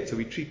as you get. So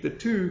we treat the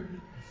two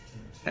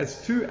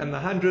as two, and the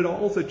 100 are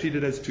also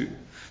treated as two.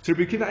 So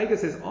Rabbi Akiva Eivge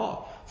says,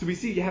 so we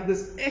see you have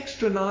this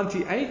extra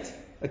 98.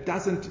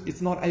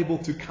 It's not able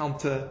to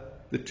counter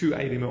the two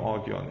Eidim who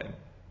argue on them.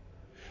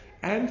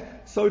 And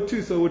so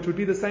it would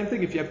be the same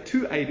thing if you have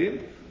two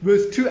Eidim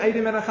versus two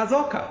Eidim and a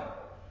Chazaka.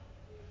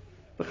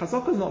 The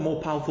Chazaka is not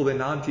more powerful than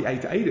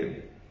 98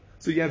 Eidim.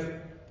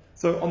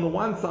 So on the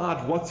one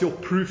side, what's your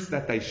proofs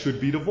that they should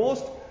be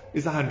divorced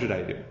is 100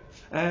 Eidim.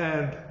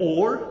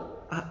 Or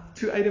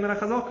two Eidim and a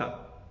Chazaka.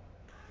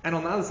 And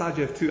on the other side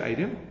you have two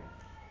Eidim.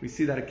 We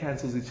see that it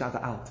cancels each other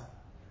out.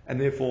 And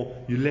therefore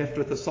you're left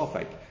with a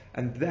Safek.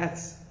 And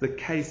that's the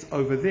case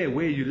over there,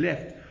 where you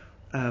left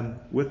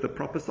with the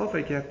proper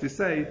Safek. You have to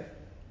say,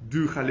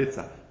 do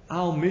Chalitza.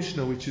 Our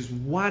Mishnah, which is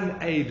one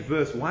aid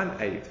verse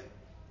one aid,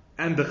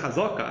 and the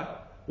Chazaka,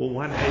 well,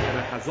 one aid and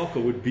a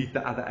Chazaka would beat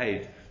the other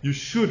aid. You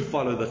should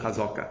follow the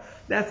Chazaka.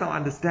 That's our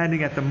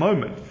understanding at the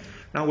moment.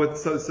 Now,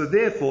 so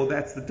therefore,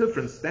 that's the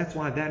difference. That's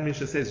why that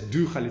Mishnah says,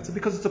 do Chalitza,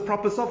 because it's a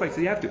proper Safek, so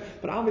you have to.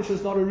 But our Mishnah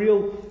is not our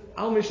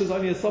Mishnah is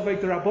only a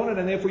Safek Rabbanan,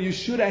 and therefore you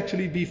should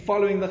actually be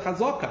following the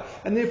Chazaka.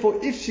 And therefore,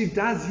 if she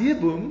does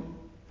Yibum,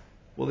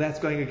 well, that's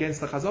going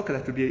against the Chazaka.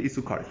 That would be a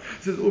Isukari.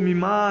 It says,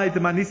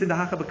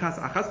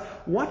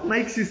 what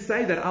makes you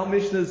say that our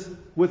Mishnah is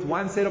with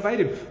one set of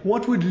Eidim?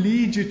 What would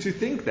lead you to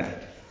think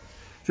that?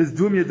 It says,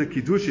 Dumya the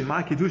Kiddushin,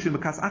 my Kiddushin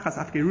Bekas Achas,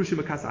 Safek Gerushin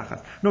Bekas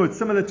Achas. No, it's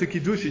similar to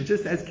Kiddushin.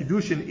 Just as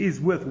Kiddushin is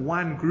with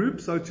one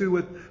group, so too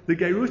with the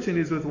Gerushin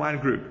is with one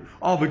group.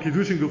 Oh, but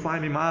Kiddushin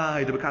Gufani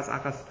my the Bekas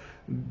Achas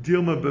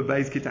Dilma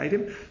Bebeis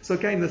Kitaidim. So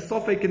again, the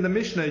Safek in the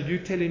Mishnah, you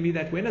telling me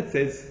that when it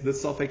says the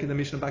Safek in the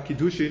Mishnah about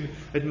Kiddushin,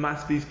 it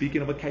must be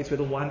speaking of a case where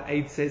the one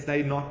aid says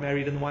they're not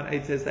married and the one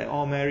aid says they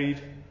are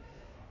married.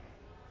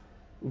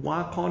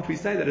 Why can't we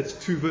say that it's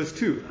 2 verse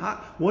 2?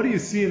 What do you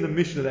see in the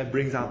Mishnah that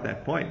brings out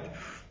that point?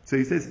 So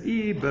he says,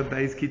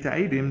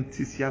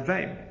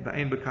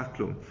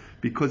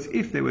 because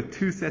if there were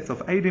two sets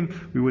of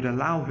Eidim, we would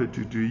allow her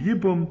to do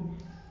Yibum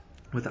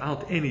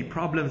without any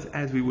problems,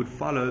 as we would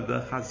follow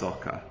the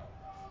Chazaka.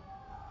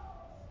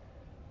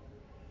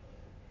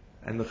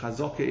 And the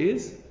Chazaka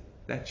is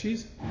that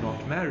she's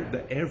not married. The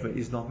Erva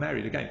is not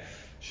married. Again,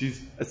 she's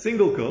a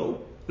single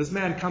girl. This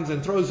man comes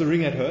and throws a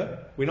ring at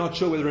her. We're not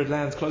sure whether it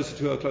lands closer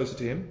to her or closer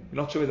to him.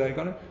 We're not sure whether they're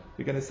going to.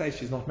 We're going to say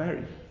she's not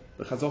married.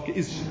 The Chazaka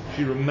is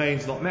she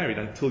remains not married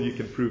until you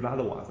can prove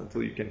otherwise,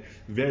 until you can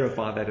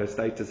verify that her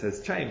status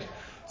has changed.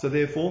 So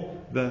therefore,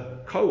 the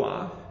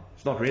Koah,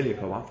 it's not really a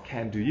Koah,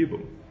 can do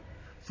Yibum.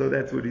 So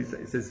that's what he says.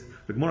 He says,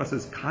 the Gemara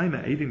says,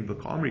 Kaima Eidim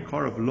v'kamri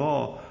karav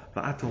law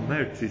v'atal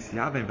mertis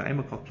yavim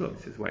v'emakal klum.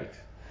 He says, wait,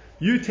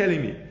 you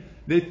telling me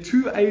there are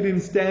two Eidim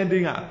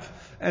standing up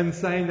and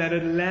saying that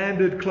it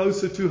landed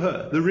closer to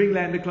her, the ring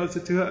landed closer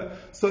to her,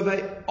 so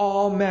they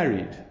are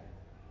married.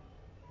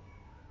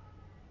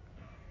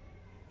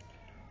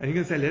 And you're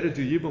going to say, let her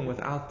do Yibum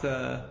without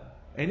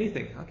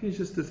anything. How can you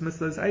just dismiss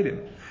those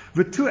Eidim?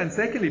 And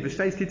secondly, because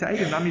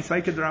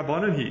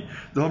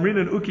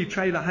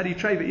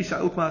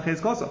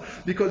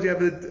you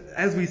have,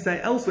 as we say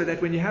elsewhere,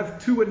 that when you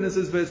have two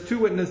witnesses versus two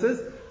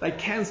witnesses, they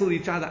cancel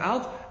each other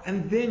out,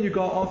 and then you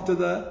go after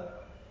the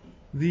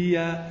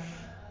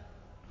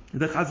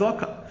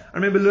Chazaka. I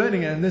remember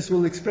learning, and this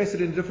will express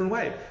it in a different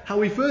way. How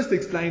we first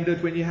explained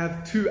it, when you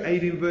have two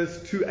Eidim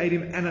versus two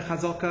Eidim and a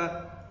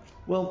Chazaka,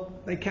 well,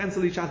 they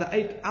cancel each other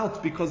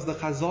out because the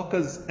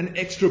Chazaka's an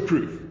extra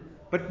proof.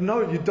 But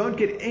no, you don't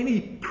get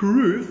any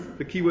proof,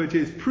 the key word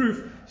here is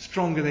proof,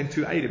 stronger than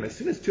two Eidim. As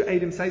soon as two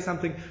Eidim say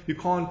something, you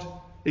can't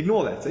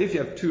ignore that. So if you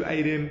have two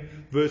Eidim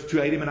versus two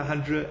Eidim and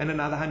 100 and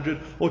another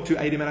 100, or two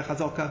Eidim and a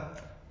Chazaka,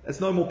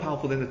 it's no more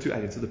powerful than the two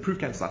Eidim. So the proof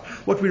cancels out.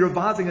 What we're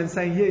revising and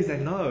saying here is that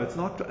no, it's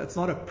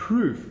not a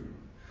proof.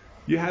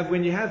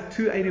 When you have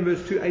two Eidim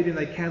versus two Eidim,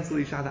 they cancel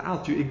each other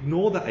out. You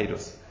ignore the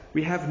Eidos.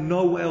 We have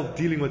no way of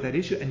dealing with that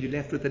issue, and you're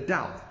left with a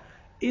doubt.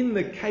 In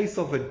the case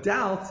of a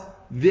doubt,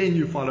 then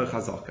you follow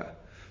Chazaka.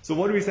 So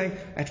what are we saying?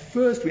 At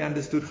first we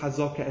understood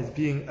Chazaka as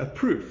being a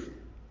proof,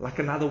 like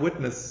another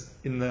witness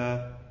in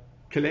the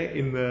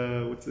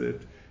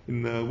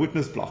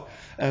witness block.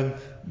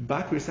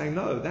 But we're saying,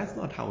 no, that's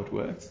not how it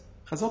works.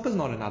 Chazaka is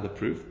not another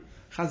proof.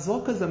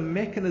 Chazaka is a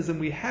mechanism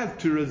we have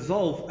to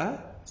resolve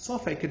a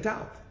Safek, a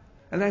doubt.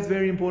 And that's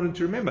very important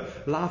to remember.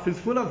 Life is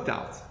full of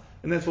doubts.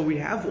 And that's why we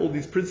have all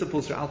these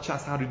principles throughout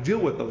Shas, how to deal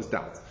with those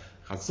doubts.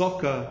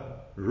 Chazaka,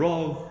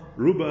 Rov,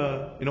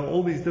 Ruba,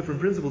 all these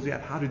different principles we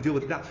have how to deal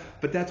with doubt.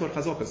 But that's what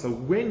Chazaka is. So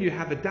when you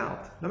have a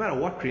doubt, no matter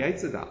what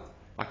creates a doubt,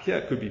 like here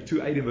it could be two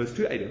Eidim versus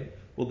two Eidim.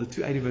 Well, the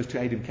two Eidim versus two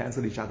Eidim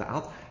cancel each other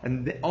out.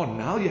 And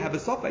now you have a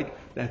Safek.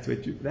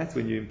 That's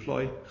when you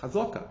employ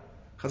Chazaka.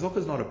 Chazaka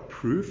is not a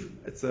proof.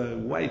 It's a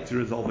way to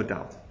resolve a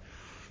doubt.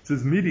 It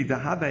says Midi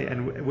Dahave,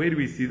 and where do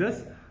we see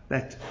this?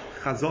 That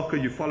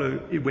Chazaka you follow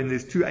when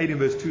there's two Eidim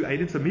versus two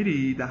Eidim. So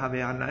Midi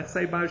Dahave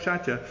say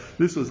Barshacha.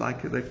 This was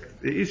like the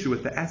issue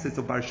with the assets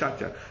of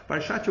Barshacha.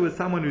 Barshacha was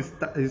someone who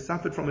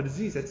suffered from a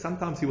disease that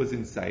sometimes he was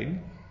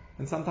insane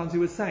and sometimes he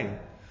was sane.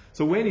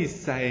 So when he's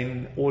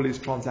sane, all his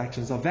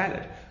transactions are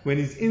valid. When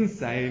he's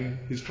insane,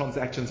 his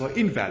transactions are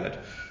invalid.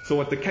 So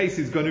what the case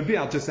is going to be,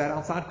 I'll just say it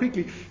outside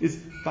quickly, is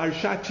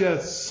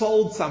Barshacha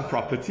sold some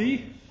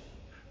property.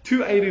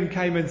 Two Eidim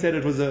came and said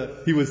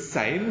he was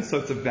sane, so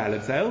it's a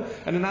valid sale.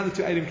 And another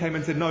two Eidim came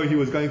and said no, he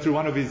was going through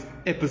one of his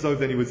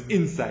episodes and he was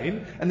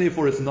insane, and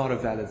therefore it's not a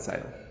valid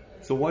sale.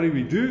 So what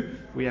do?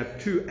 We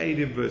have two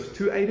Eidim versus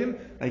two Eidim.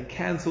 They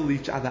cancel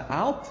each other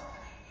out,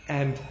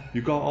 and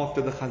you go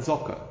after the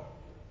Chazaka.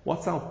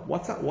 What's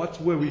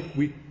where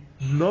we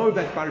know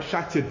that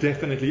Barshacha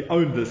definitely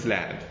owned this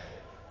land.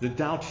 The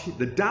doubt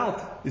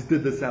is,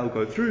 did the sale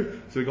go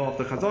through? So we go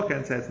after Chazaka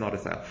and say it's not a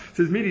sale. It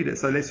says Midi,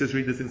 so let's just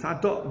read this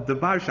inside. The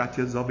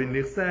Barshacha Zobin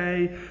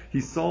Nirsei,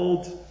 he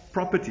sold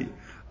property.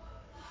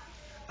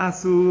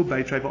 Asu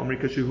Beitreva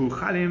Omrikashu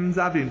Chalim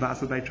Zavin,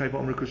 Vasu Beitreva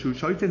Omrikashu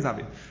Shoiten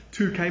Zavin.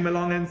 Two came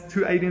along and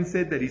two Eidim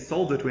said that he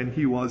sold it when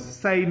he was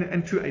sane,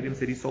 and two Eidim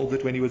said he sold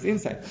it when he was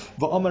insane.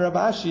 Va'omer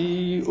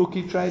Rabashi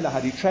Ukitrei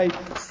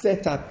Lahaditrei,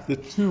 set up the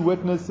two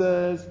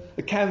witnesses,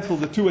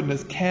 the two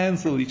witnesses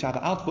cancel each other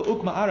out.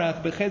 Va'ukma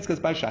Arach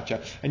Bechezkas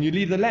Barshacha, and you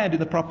leave the land in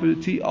the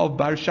property of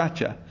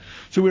Barshacha.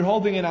 So we're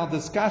holding in our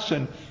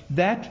discussion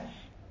that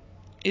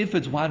if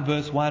it's 1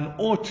 verse 1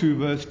 or 2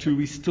 verse 2,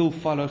 we still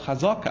follow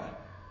Chazaka.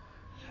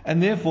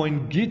 And therefore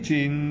in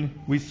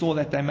Gittin, we saw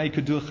that they make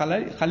her do a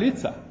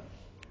chalitza.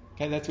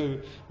 Okay, that's where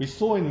we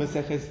saw in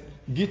Maseches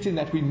Gittin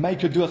that we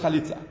make her do a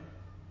chalitza.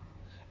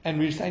 And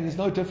we're saying there's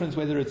no difference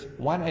whether it's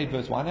 1-8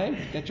 verse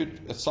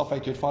 1-8, a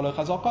Safek you'd follow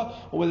Chazaka,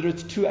 or whether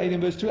it's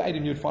 2-8 verse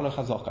 2-8 you'd follow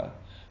Chazaka.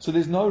 So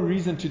there's no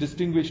reason to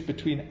distinguish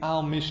between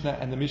our Mishnah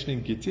and the Mishnah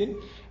in Gittin.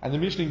 And the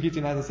Mishnah in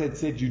Gittin, as I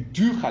said you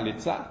do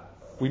chalitza.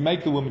 We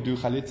make the woman do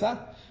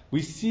chalitza.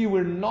 We see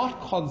we're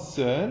not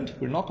concerned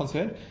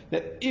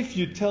that if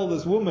you tell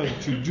this woman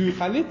to do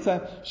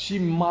chalitza, she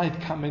might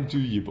come and do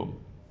yibum.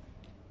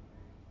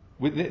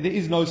 There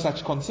is no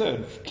such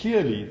concern,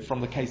 clearly, from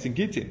the case in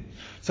Gittin.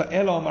 So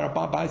Elo Amar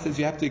Abai says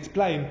you have to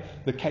explain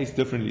the case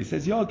differently. He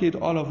says,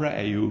 Yagid Olav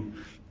Ra'ehu.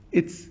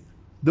 It's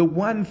the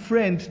one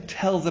friend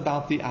tells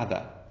about the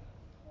other.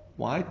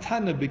 Why?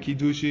 Tana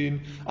b'kiddushin.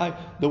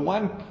 The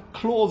one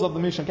clause of the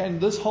Mishnah. Again,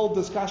 this whole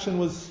discussion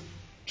was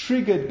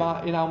triggered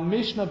by, in our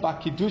Mishnah, by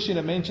Kiddushin.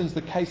 It mentions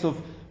the case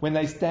of when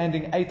they're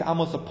standing 8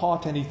 amos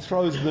apart and he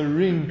throws the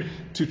ring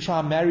to try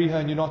and marry her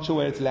and you're not sure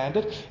where it's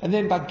landed. And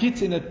then by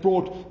Gittin it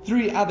brought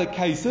 3 other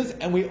cases,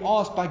 and we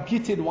asked by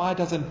Gittin why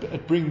doesn't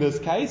it bring this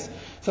case.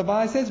 So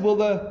Bai says, well,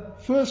 the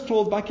first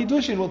clause by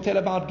Kiddushin will tell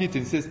about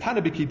Gittin. It says,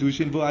 Tana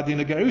b'Kiddushin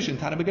v'adin Gerushin,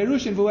 Tana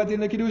b'Gerushin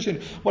v'adin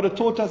Kiddushin. What it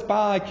taught us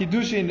by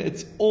Kiddushin,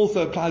 it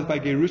also applies by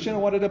Gerushin,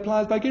 and what it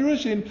applies by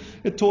Gerushin,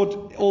 it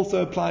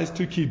also applies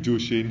to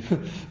Kiddushin.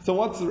 So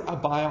what's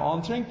Abaya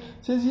answering?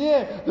 It says,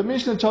 yeah, the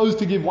Mishnah chose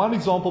to give 1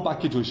 example by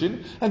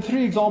Kiddushin and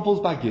 3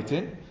 examples by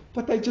Gittin,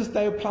 but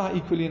they apply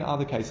equally in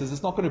other cases.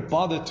 It's not going to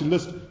bother to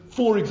list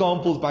 4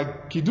 examples by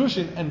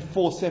Kiddushin and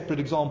 4 separate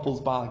examples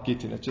by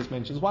Gittin. It just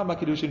mentions 1 by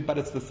Kiddushin, but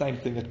it's the same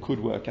thing. It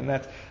could work, and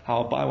that's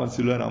how Abai wants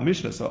to learn our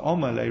Mishnah. So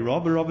Omalei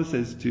Rabba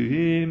says to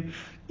him,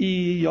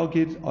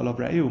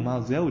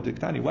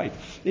 wait,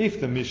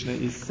 if the Mishnah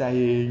is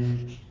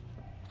saying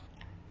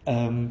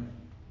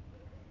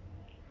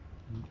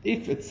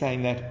if it's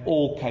saying that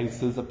all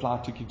cases apply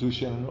to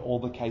Kiddushin and all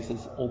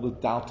the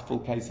doubtful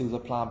cases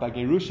apply by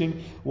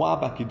Gerushin, why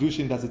by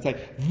Kiddushin does it say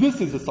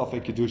this is a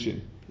Safek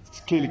Gerushin?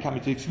 It's clearly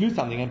coming to exclude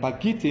something. And by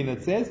Gittin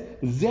it says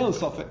Zeh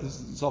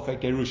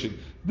Safek Gerushin.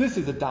 This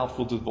is a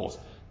doubtful divorce.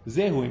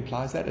 Zehu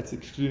implies that it's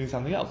excluding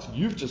something else.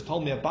 You've just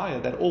told me,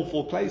 Abaya, that all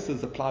 4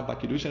 cases apply by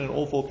Kiddushin and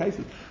all 4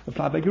 cases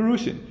apply by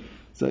Gerushin.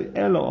 So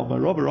Elo of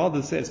Marobah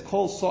rather says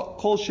Kol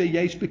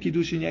sheyesh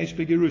beKiddushin yesh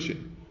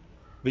beGerushin.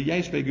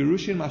 V'yesh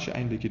beGerushin masha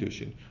ein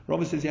beKiddushin.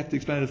 Rabbi says you have to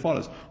explain it as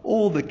follows.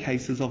 All the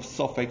cases of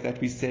Safek that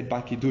we said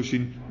by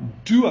Kiddushin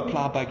do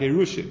apply by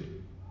Gerushin.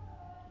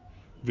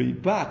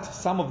 But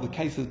some of the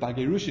cases by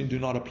Gerushin do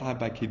not apply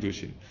by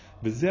Kiddushin.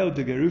 V'zeu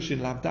de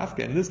Gerushin lav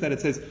dafka. And this that it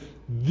says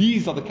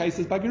these are the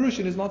cases by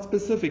Gerushin is not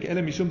specific.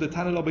 Ele mishum de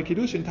tanalo by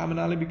Kiddushin,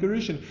 tamanale by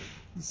Gerushin.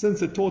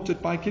 Since it taught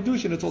it by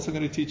Kiddushin, it's also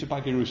going to teach it by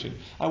Gerushin.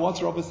 And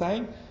what's Rabbi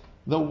saying?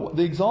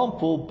 The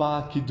example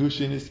by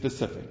Kiddushin is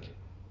specific.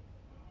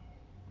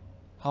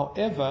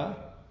 However,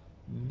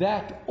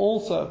 that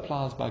also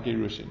applies by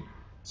Gerushin.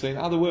 So in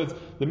other words,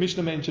 the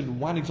Mishnah mentioned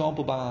 1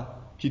 example by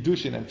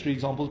Kiddushin and 3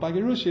 examples by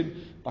Gerushin.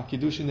 By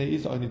Kiddushin there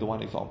is only the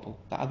 1 example.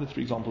 The other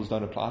 3 examples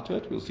don't apply to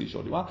it. We'll see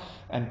shortly why.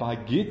 And by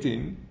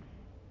Gittin,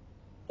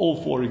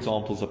 all 4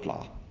 examples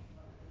apply.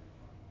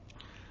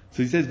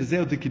 So he says,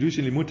 V'zeu de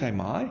Kiddushin limutai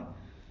mai.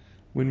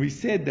 When we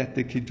said that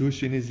the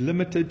Kiddushin is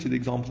limited to the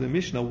example of the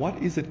Mishnah,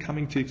 what is it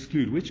coming to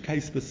exclude? Which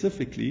case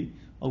specifically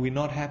are we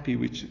not happy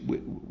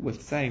with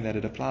saying that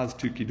it applies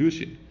to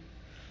Kiddushin?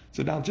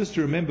 So now just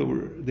to remember,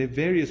 there are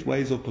various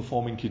ways of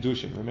performing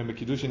Kiddushin. Remember,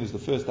 Kiddushin is the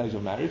first stage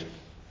of marriage.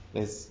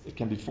 It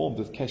can be formed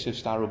with Kesef,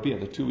 Shtar, or Bia.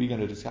 The 2 we're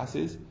going to discuss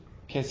is,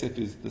 Kesef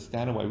is the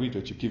standard way we do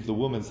it. You give the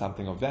woman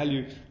something of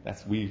value,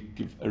 we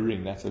give a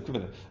ring, that's the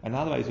equivalent.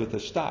 Another way is with a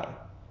Shtar.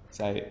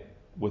 Say,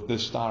 with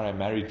this Shtar I'm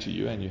married to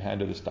you, and you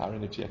hand her the Shtar,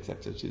 and if she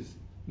accepts it, she's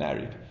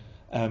married.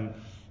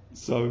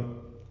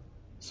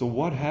 So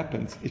what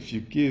happens if you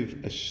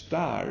give a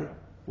shtar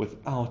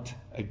without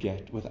a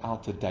get,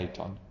 without a date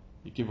on?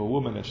 You give a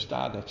woman a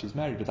shtar that she's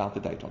married without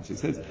the date on. So he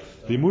says,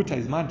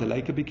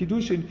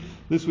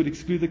 this would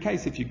exclude the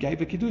case if you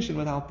gave a kiddushin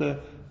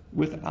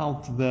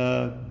without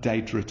the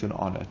date written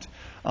on it.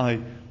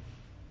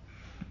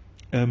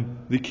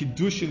 The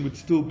kiddushin would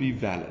still be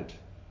valid.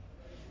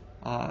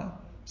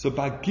 So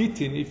by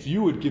gittin, if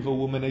you would give a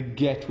woman a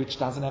get which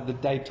doesn't have the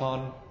date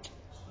on,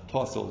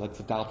 tossel, that's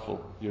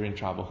doubtful, you're in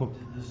trouble.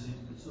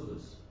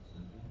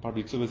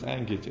 Probably ksubas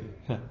and gittin.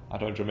 I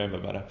don't remember,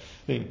 but I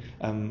think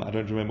I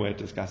don't remember where it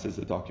discusses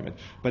the document.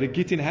 But a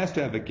gittin has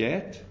to have a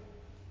get,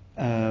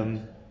 a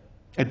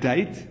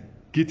date.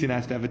 Gittin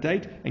has to have a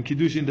date, and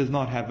kiddushin does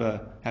not have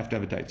to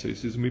have a date. So he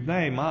says,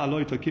 why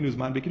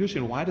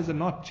does it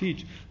not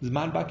teach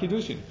zman ba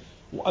kiddushin?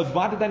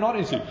 Why did they not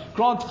institute?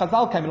 Grant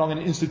Chazal came along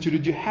and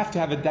instituted you have to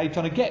have a date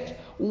on a get.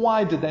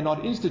 Why did they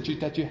not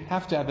institute that you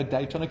have to have a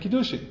date on a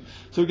kiddushin?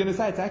 So we're going to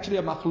say it's actually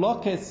a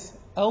machlokes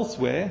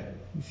elsewhere.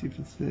 Let me see if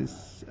it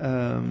says.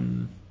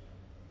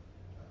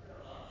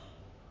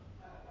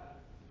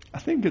 I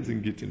think it's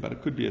in Gittin, but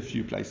it could be a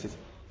few places.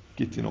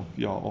 Gittin or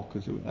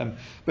Kazoo.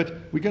 But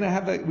we're going to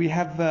have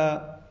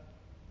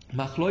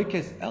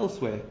machlokes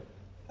elsewhere.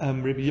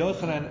 Rabbi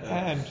Yochanan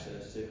and.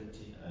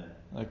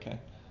 Okay.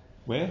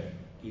 Where?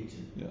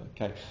 Yeah,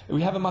 okay.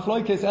 We have a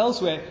machlokes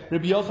elsewhere.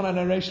 Rabbi Yochanan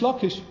and Reish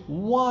Lakish.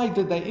 Why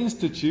did they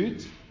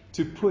institute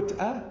to put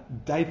a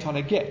date on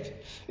a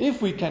get?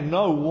 If we can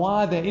know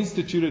why they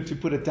instituted to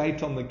put a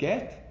date on the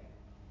get,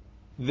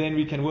 then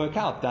we can work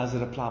out, does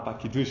it apply by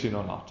kiddushin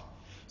or not?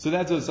 So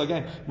that's also,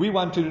 again, we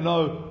want to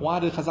know why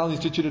did Chazal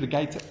institute a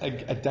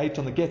date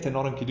on the get and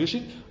not on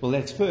kiddushin? Well,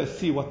 let's first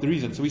see what the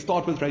reason. So we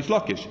start with Reish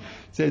Lakish. It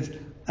says,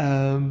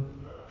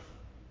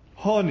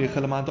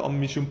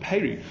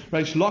 Reish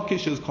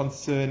Lakish's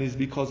concern is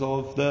because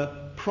of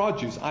the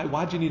produce.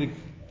 Why do you need a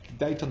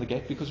date on the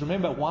get? Because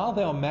remember, while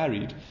they are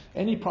married,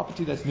 any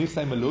property that's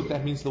nisei maluk,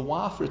 that means the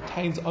wife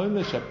retains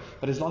ownership,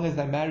 but as long as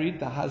they're married,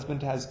 the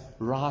husband has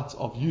rights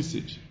of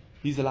usage.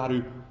 He's allowed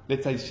to,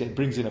 let's say she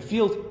brings in a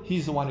field,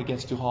 he's the one who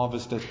gets to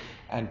harvest it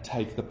and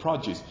take the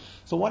produce.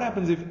 So what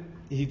happens if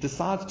he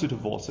decides to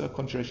divorce her?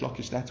 Contrary to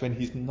Lakish, that's when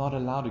he's not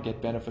allowed to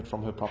get benefit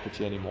from her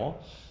property anymore.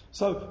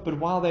 But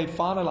while they're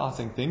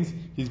finalizing things,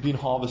 he's been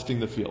harvesting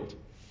the field.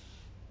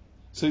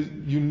 So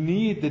you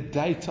need the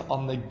date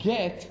on the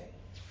get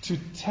to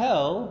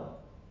tell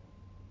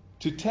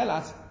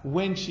us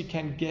when she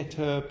can get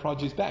her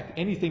produce back.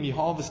 Anything he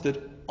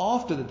harvested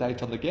after the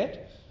date on the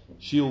get,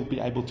 she'll be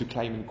able to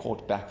claim in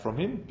court back from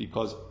him,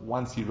 because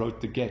once he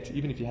wrote the get,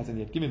 even if he hasn't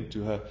yet given it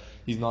to her,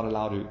 he's not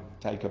allowed to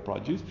take her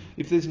produce.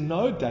 If there's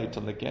no date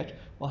on the get,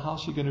 well,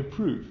 how's she going to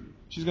prove?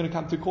 She's going to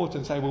come to court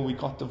and say, well, we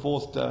got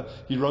divorced,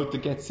 he wrote the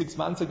get 6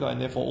 months ago,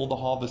 and therefore all the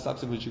harvest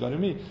subsequent should go to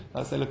me. And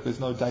I say, look, there's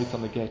no date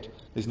on the get,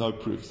 there's no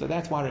proof. So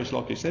that's why Reish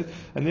Lakish says,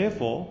 and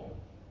therefore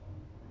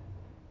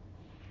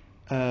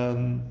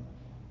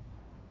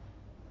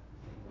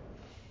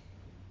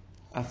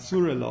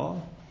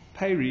Asurala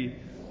Peri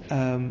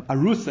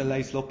Arusa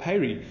Leislo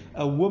Peri,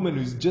 a woman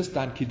who's just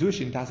done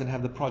Kiddushin doesn't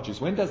have the produce.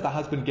 When does the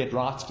husband get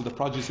rights to the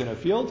produce in her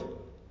field?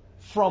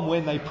 From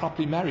when they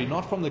properly marry,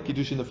 not from the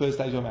Kiddushin the first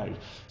day of marriage.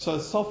 So a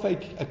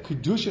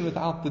Kiddushin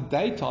without the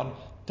date on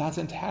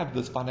doesn't have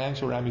this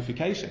financial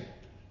ramification.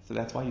 So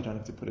that's why you don't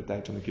have to put a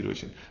date on the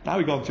Kiddushin. Now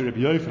we go on to Rabbi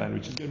Yochanan,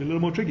 which is going to be a little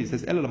more tricky. He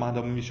says, but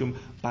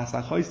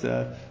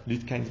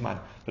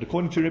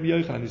according to Rabbi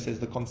Yochanan, he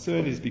says the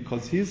concern is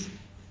because his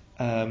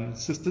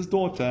sister's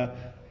daughter,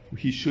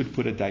 he should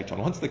put a date on.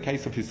 What's the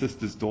case of his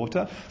sister's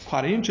daughter?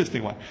 Quite an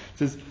interesting one. It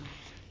says,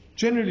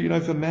 generally,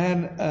 if a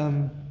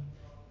man,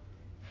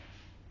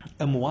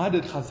 why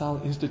did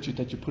Chazal institute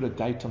that you put a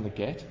date on the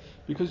get?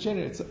 Because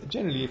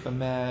generally if a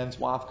man's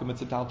wife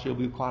commits adultery, he'll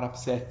be quite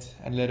upset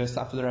and let her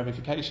suffer the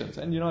ramifications.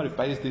 And if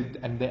Beis Din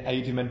and they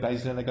aid him and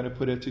Beis Din, they're going to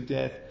put her to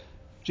death,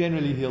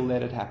 generally he'll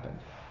let it happen.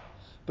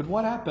 But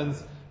what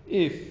happens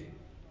if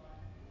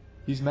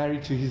he's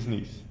married to his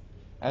niece?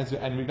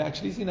 And we've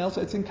actually seen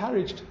also it's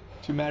encouraged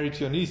to marry to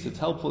your niece. It's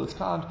helpful, it's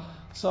kind.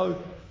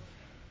 So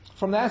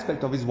from the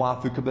aspect of his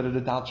wife who committed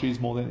adultery,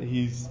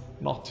 he's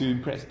not too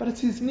impressed. But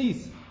it's his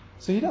niece.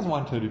 So he doesn't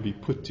want her to be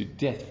put to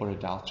death for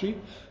adultery.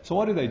 So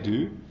what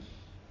do?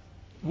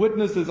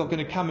 Witnesses are going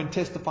to come and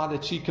testify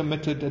that she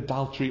committed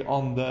adultery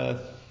on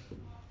the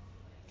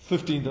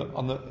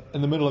 15th,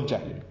 in the middle of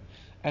January.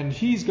 And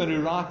he's going to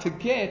write a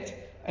get,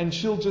 and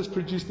she'll just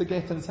produce the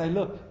get and say,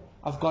 look,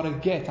 I've got a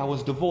get, I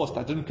was divorced,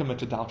 I didn't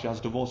commit adultery, I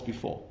was divorced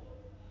before.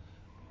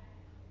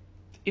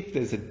 If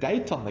there's a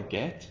date on the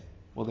get,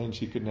 well then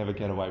she could never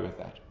get away with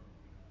that.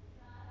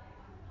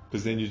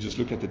 Because then you just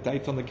look at the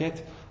date on the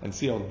get and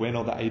see when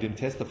are the Eidim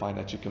testifying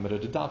that she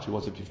committed adultery.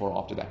 Was it before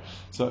or after that?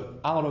 So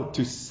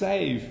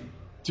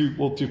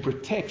to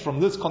protect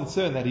from this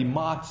concern that he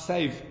might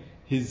save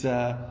his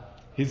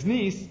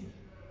niece,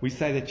 we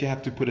say that you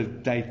have to put a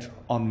date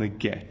on the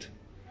get. It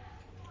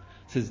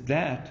says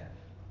that,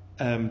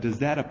 does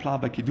that apply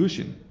by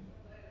Kiddushin?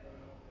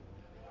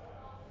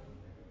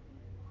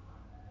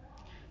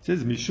 It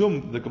says,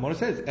 the Gemara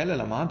says, we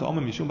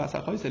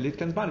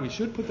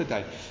should put the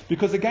date.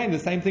 Because again, the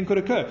same thing could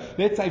occur.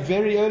 Let's say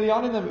very early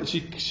on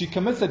she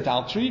commits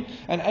adultery,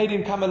 and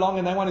Eidim come along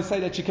and they want to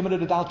say that she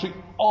committed adultery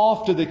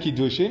after the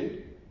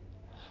Kiddushin.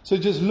 So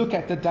just look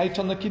at the date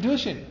on the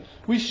Kiddushin.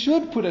 We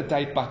should put a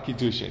date by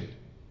Kiddushin.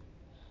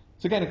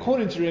 So again,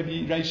 according to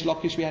Rabbi Reish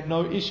Lakish, we had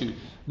no issue.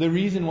 The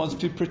reason was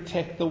to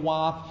protect the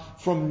wife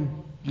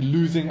from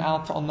losing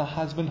out on the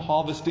husband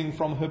harvesting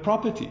from her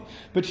property.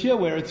 But here,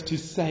 where it's to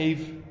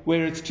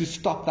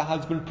stop the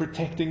husband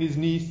protecting his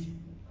niece,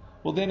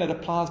 well then it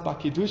applies by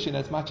Kiddushin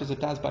as much as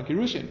it does by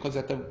Gerushin, because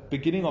at the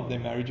beginning of their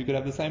marriage you could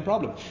have the same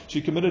problem.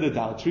 She committed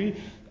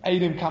adultery,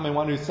 Eidim come and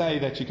want to say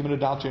that she committed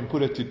adultery and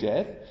put her to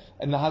death,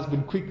 and the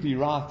husband quickly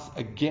writes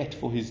a get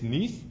for his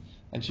niece,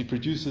 and she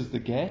produces the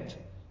get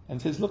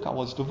and says, look, I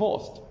was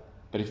divorced.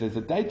 But if there's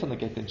a date on the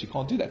get, then she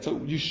can't do that.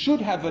 So you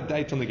should have a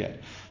date on the get.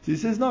 So he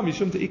says, no,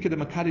 mishum te'ikad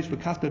makadish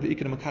b'kasper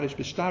ve'ikad makadish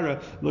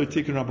b'shtara lo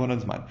tikkun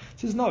rabbanon's man.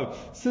 He says, no,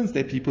 since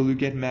there are people who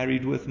get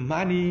married with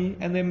money,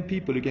 and then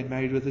people who get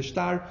married with a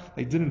shtar,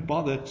 they didn't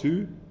bother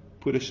to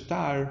put a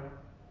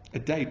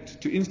date,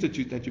 to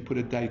institute that you put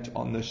a date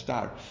on the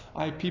shtar.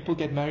 People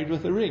get married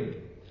with a ring.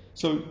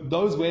 So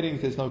those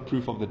weddings, there's no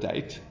proof of the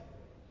date.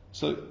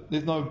 So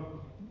there's no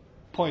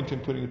point in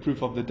putting the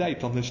proof of the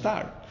date on the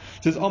shtar.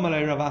 It says,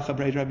 Omalei Ravacha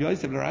Breid Rabbi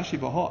Yosef l'Rashi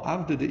v'ho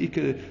avda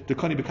the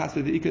koni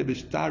b'kasper the ikar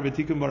b'shtar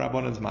v'tikun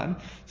b'rabbanon's man.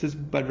 Says,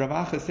 but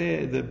Ravacha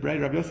said, the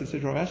Breid Rabbi Yosef said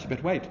to Ravashi,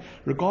 but wait,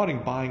 regarding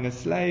buying a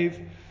slave,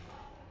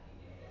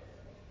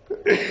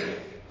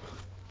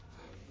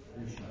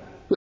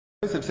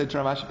 Yosef said to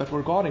Ravashi, but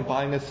regarding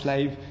buying a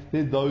slave,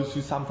 there are those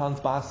who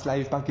sometimes buy a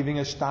slave by giving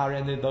a shtar,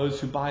 and there are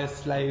those who buy a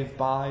slave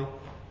by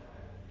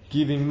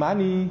giving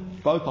money.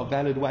 Both are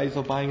valid ways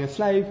of buying a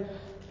slave.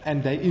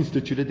 and they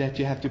instituted that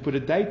you have to put a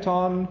date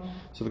on.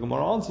 So the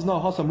Gemara answers, no,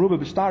 hasam ruba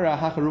b'shtara,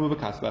 hacha ruba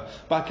b'kasba.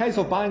 By a case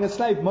of buying a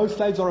slave, most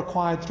slaves are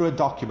acquired through a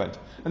document.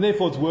 And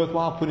therefore it's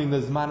worthwhile putting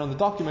the zman on the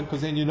document,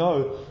 because then you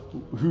know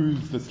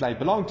who's the slave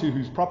belonged to,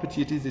 whose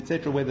property it is,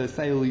 etc., whether the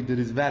sale he did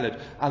is valid.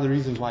 Other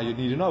reasons why you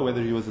need to know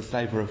whether he was a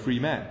slave or a free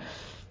man.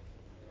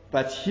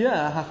 But here,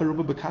 hacha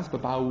ruba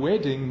b'kasba, by a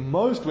wedding,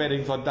 most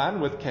weddings are done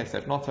with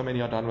kesef, not so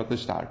many are done with the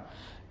shtar.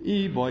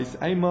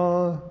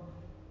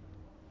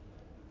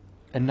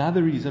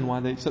 Another reason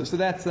why so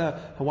that's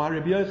why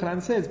Rabbi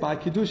Yochanan says by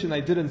Kiddushin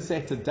they didn't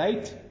set a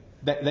date,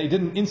 that they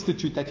didn't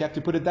institute that you have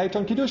to put a date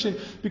on Kiddushin,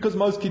 because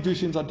most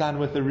Kiddushins are done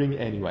with a ring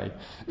anyway.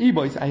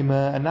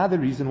 Another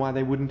reason why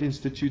they wouldn't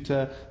institute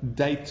a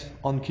date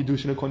on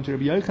Kiddushin according to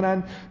Rabbi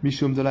Yochanan,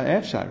 Mishum de la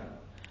Efshar.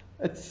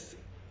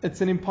 It's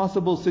an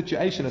impossible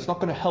situation. It's not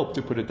going to help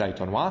to put a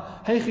date on. Why?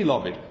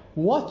 Heichilovid.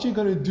 What you're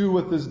going to do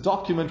with this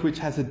document which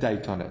has a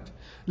date on it?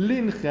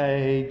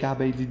 Linchei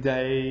gabe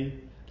didei.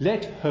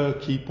 Let her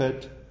keep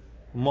it.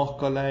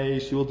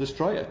 Mochkolei, she will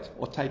destroy it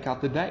or take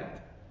out the date,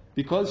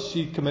 because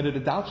she committed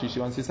adultery.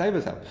 She wants to save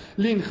herself.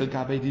 Linchei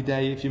gabe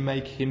didei. If you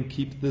make him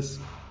keep this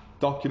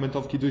document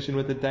of Kiddushin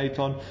with a date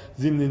on,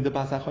 zimnin de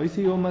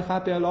basachoisi or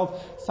mechape alov.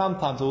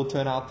 Sometimes it will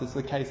turn out it's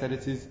the case that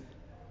it's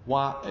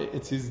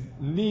his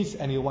niece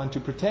and he'll want to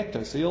protect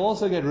her, so he'll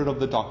also get rid of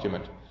the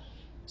document.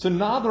 So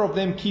neither of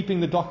them keeping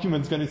the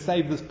document is going to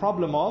save this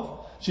problem of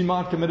she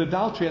might commit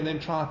adultery and then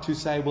try to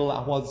say, well,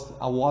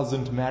 I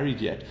wasn't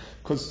married yet,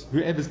 because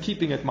whoever's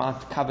keeping it might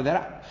cover that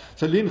up.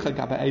 So limcha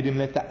gaba eidim,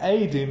 let the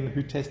eidim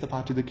who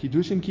testify to the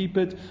kiddushin keep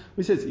it.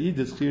 Which says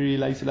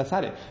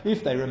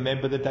if they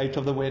remember the date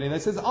of the wedding, they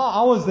says,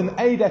 I was an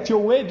aid at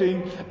your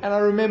wedding and I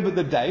remember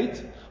the date.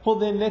 Well,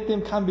 then let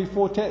them come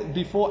before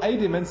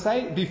Eidim and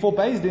say, before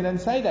Beis Din and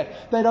say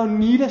that. They don't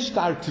need a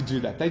shtar to do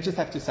that. They just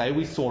have to say,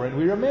 we saw and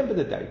we remember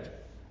the date.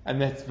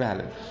 And that's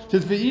valid.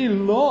 Just v'yi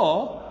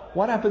law,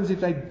 what happens if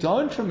they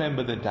don't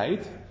remember the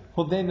date?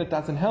 Well, then it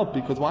doesn't help,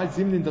 because why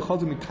zimnin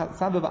dechozu miksav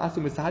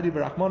v'asim v'sahadi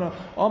v'rachmona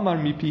omar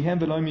mipihem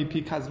v'lo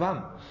mipi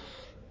kazvam.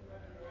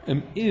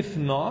 If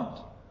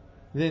not,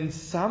 then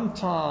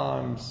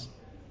sometimes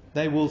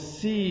they will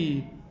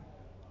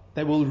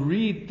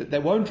read, they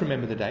won't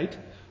remember the date.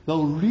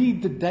 They'll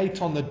read the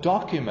date on the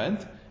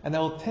document and they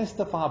will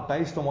testify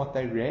based on what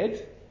they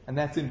read, and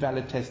that's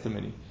invalid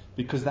testimony,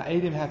 because the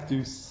Eidim have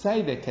to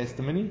say their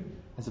testimony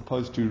as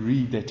opposed to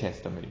read their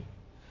testimony.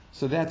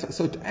 So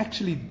it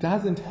actually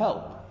doesn't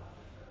help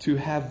to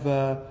have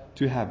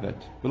it.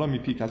 But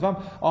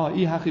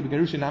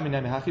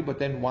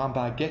then why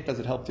by get does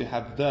it help to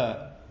have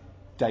the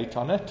date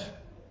on it?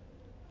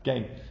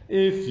 Again,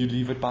 if you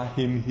leave it by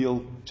him,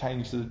 he'll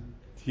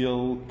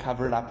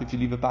cover it up. If you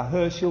leave it by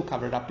her, she'll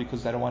cover it up,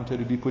 because they don't want her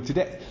to be put to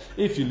death.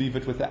 If you leave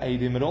it with the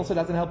Eidim, it also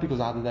doesn't help, because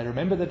either they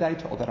remember the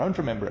date or they don't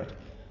remember it.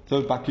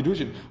 So by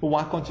Kiddushin, well,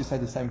 why can't you say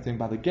the same thing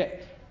by the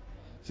get?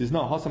 He says,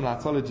 no, Hosam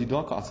Latzology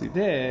Dokasi,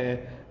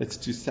 there, it's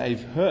to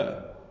save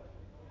her.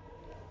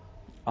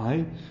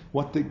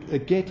 What the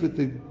get with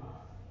the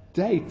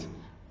date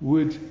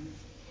would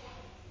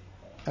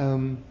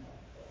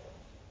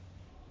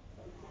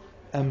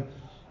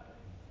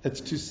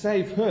it's to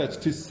save her. It's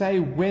to say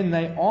when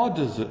they are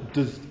divorced.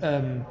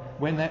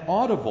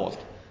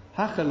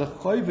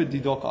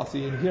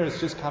 And here it's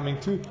just coming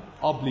to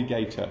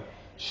obligate her.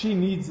 She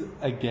needs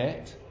a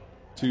get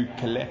to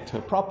collect her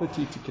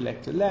property, to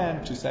collect her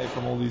land, to save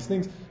from all these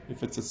things.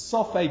 If it's a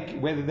safek,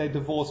 whether they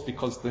divorce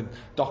because the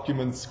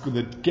documents,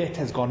 the get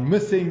has gone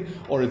missing,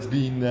 or it's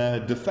been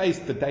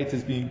defaced, the date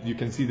has been, you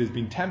can see there's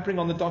been tampering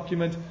on the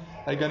document,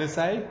 they're going to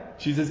say,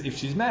 she says if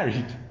she's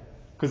married.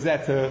 Because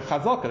that's a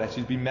chazaka, that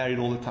she's been married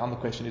all the time. The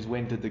question is,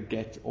 when did the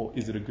get, or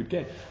is it a good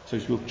get? So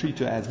she will treat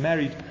her as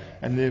married,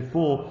 and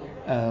therefore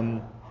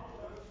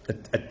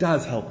it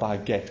does help by a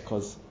get,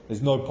 because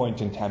there's no point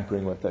in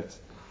tampering with it.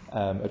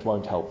 It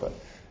won't help her.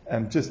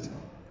 Just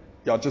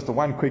the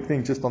one quick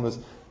thing, just on this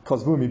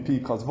kozvumi pi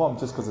kozvom,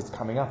 just because it's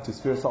coming up to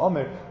Sfiras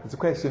HaOmer, it's a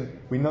question.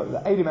 We know the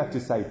Eidim have to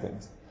say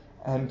things,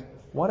 and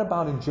what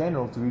about in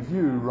general? Do we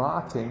view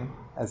writing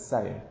as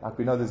saying? Like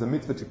we know there's a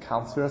mitzvah to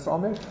count Sfiras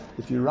HaOmer.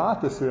 If you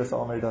write the Sfiras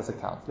HaOmer, it does a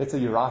count. Let's say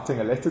you're writing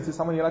a letter to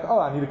someone, you're like,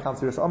 I need to count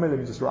Sfiras HaOmer, let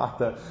me just write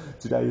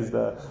today is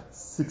the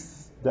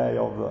 6th day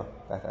of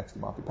that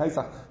actually might be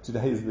Pesach,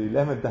 today is the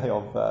 11th day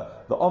of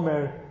the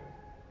Omer,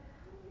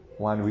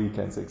 1 week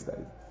and 6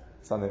 days.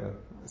 Something.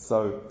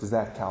 So does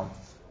that count?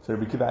 So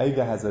Rabbi Kiva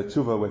Eiger has a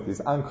tshuva with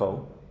his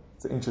uncle.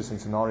 It's an interesting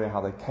scenario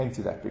how they came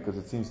to that, because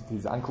it seems that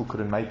his uncle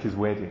couldn't make his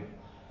wedding.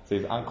 So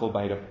his uncle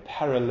made a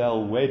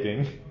parallel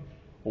wedding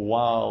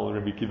while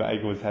Rabbi Kiva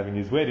Eiger was having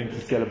his wedding to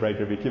celebrate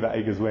Rabbi Kiva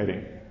Eiger's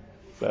wedding.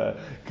 So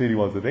clearly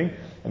was the thing.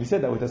 And he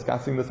said that we're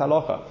discussing this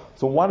halacha.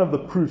 So one of the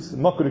proofs,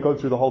 I'm not going to go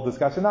through the whole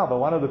discussion now, but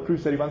one of the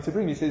proofs that he wants to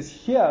bring, he says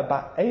here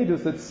by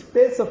Eidus it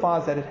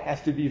specifies that it has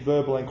to be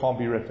verbal and can't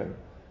be written.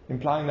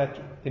 Implying that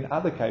in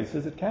other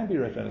cases it can be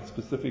written. It's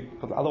specific,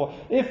 because otherwise,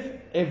 if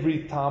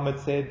every time it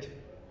said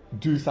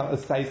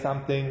say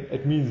something,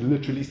 it means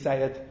literally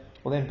say it.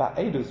 Well then by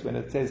Eidus, when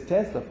it says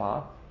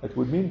testify, it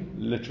would mean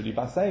literally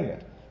by saying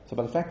it. So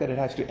by the fact that it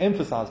has to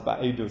emphasize by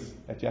edus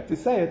that you have to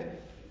say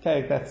it,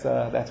 okay,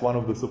 that's one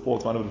of the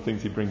supports, one of the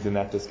things he brings in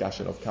that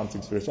discussion of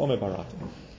counting Sfiras Omer Barata.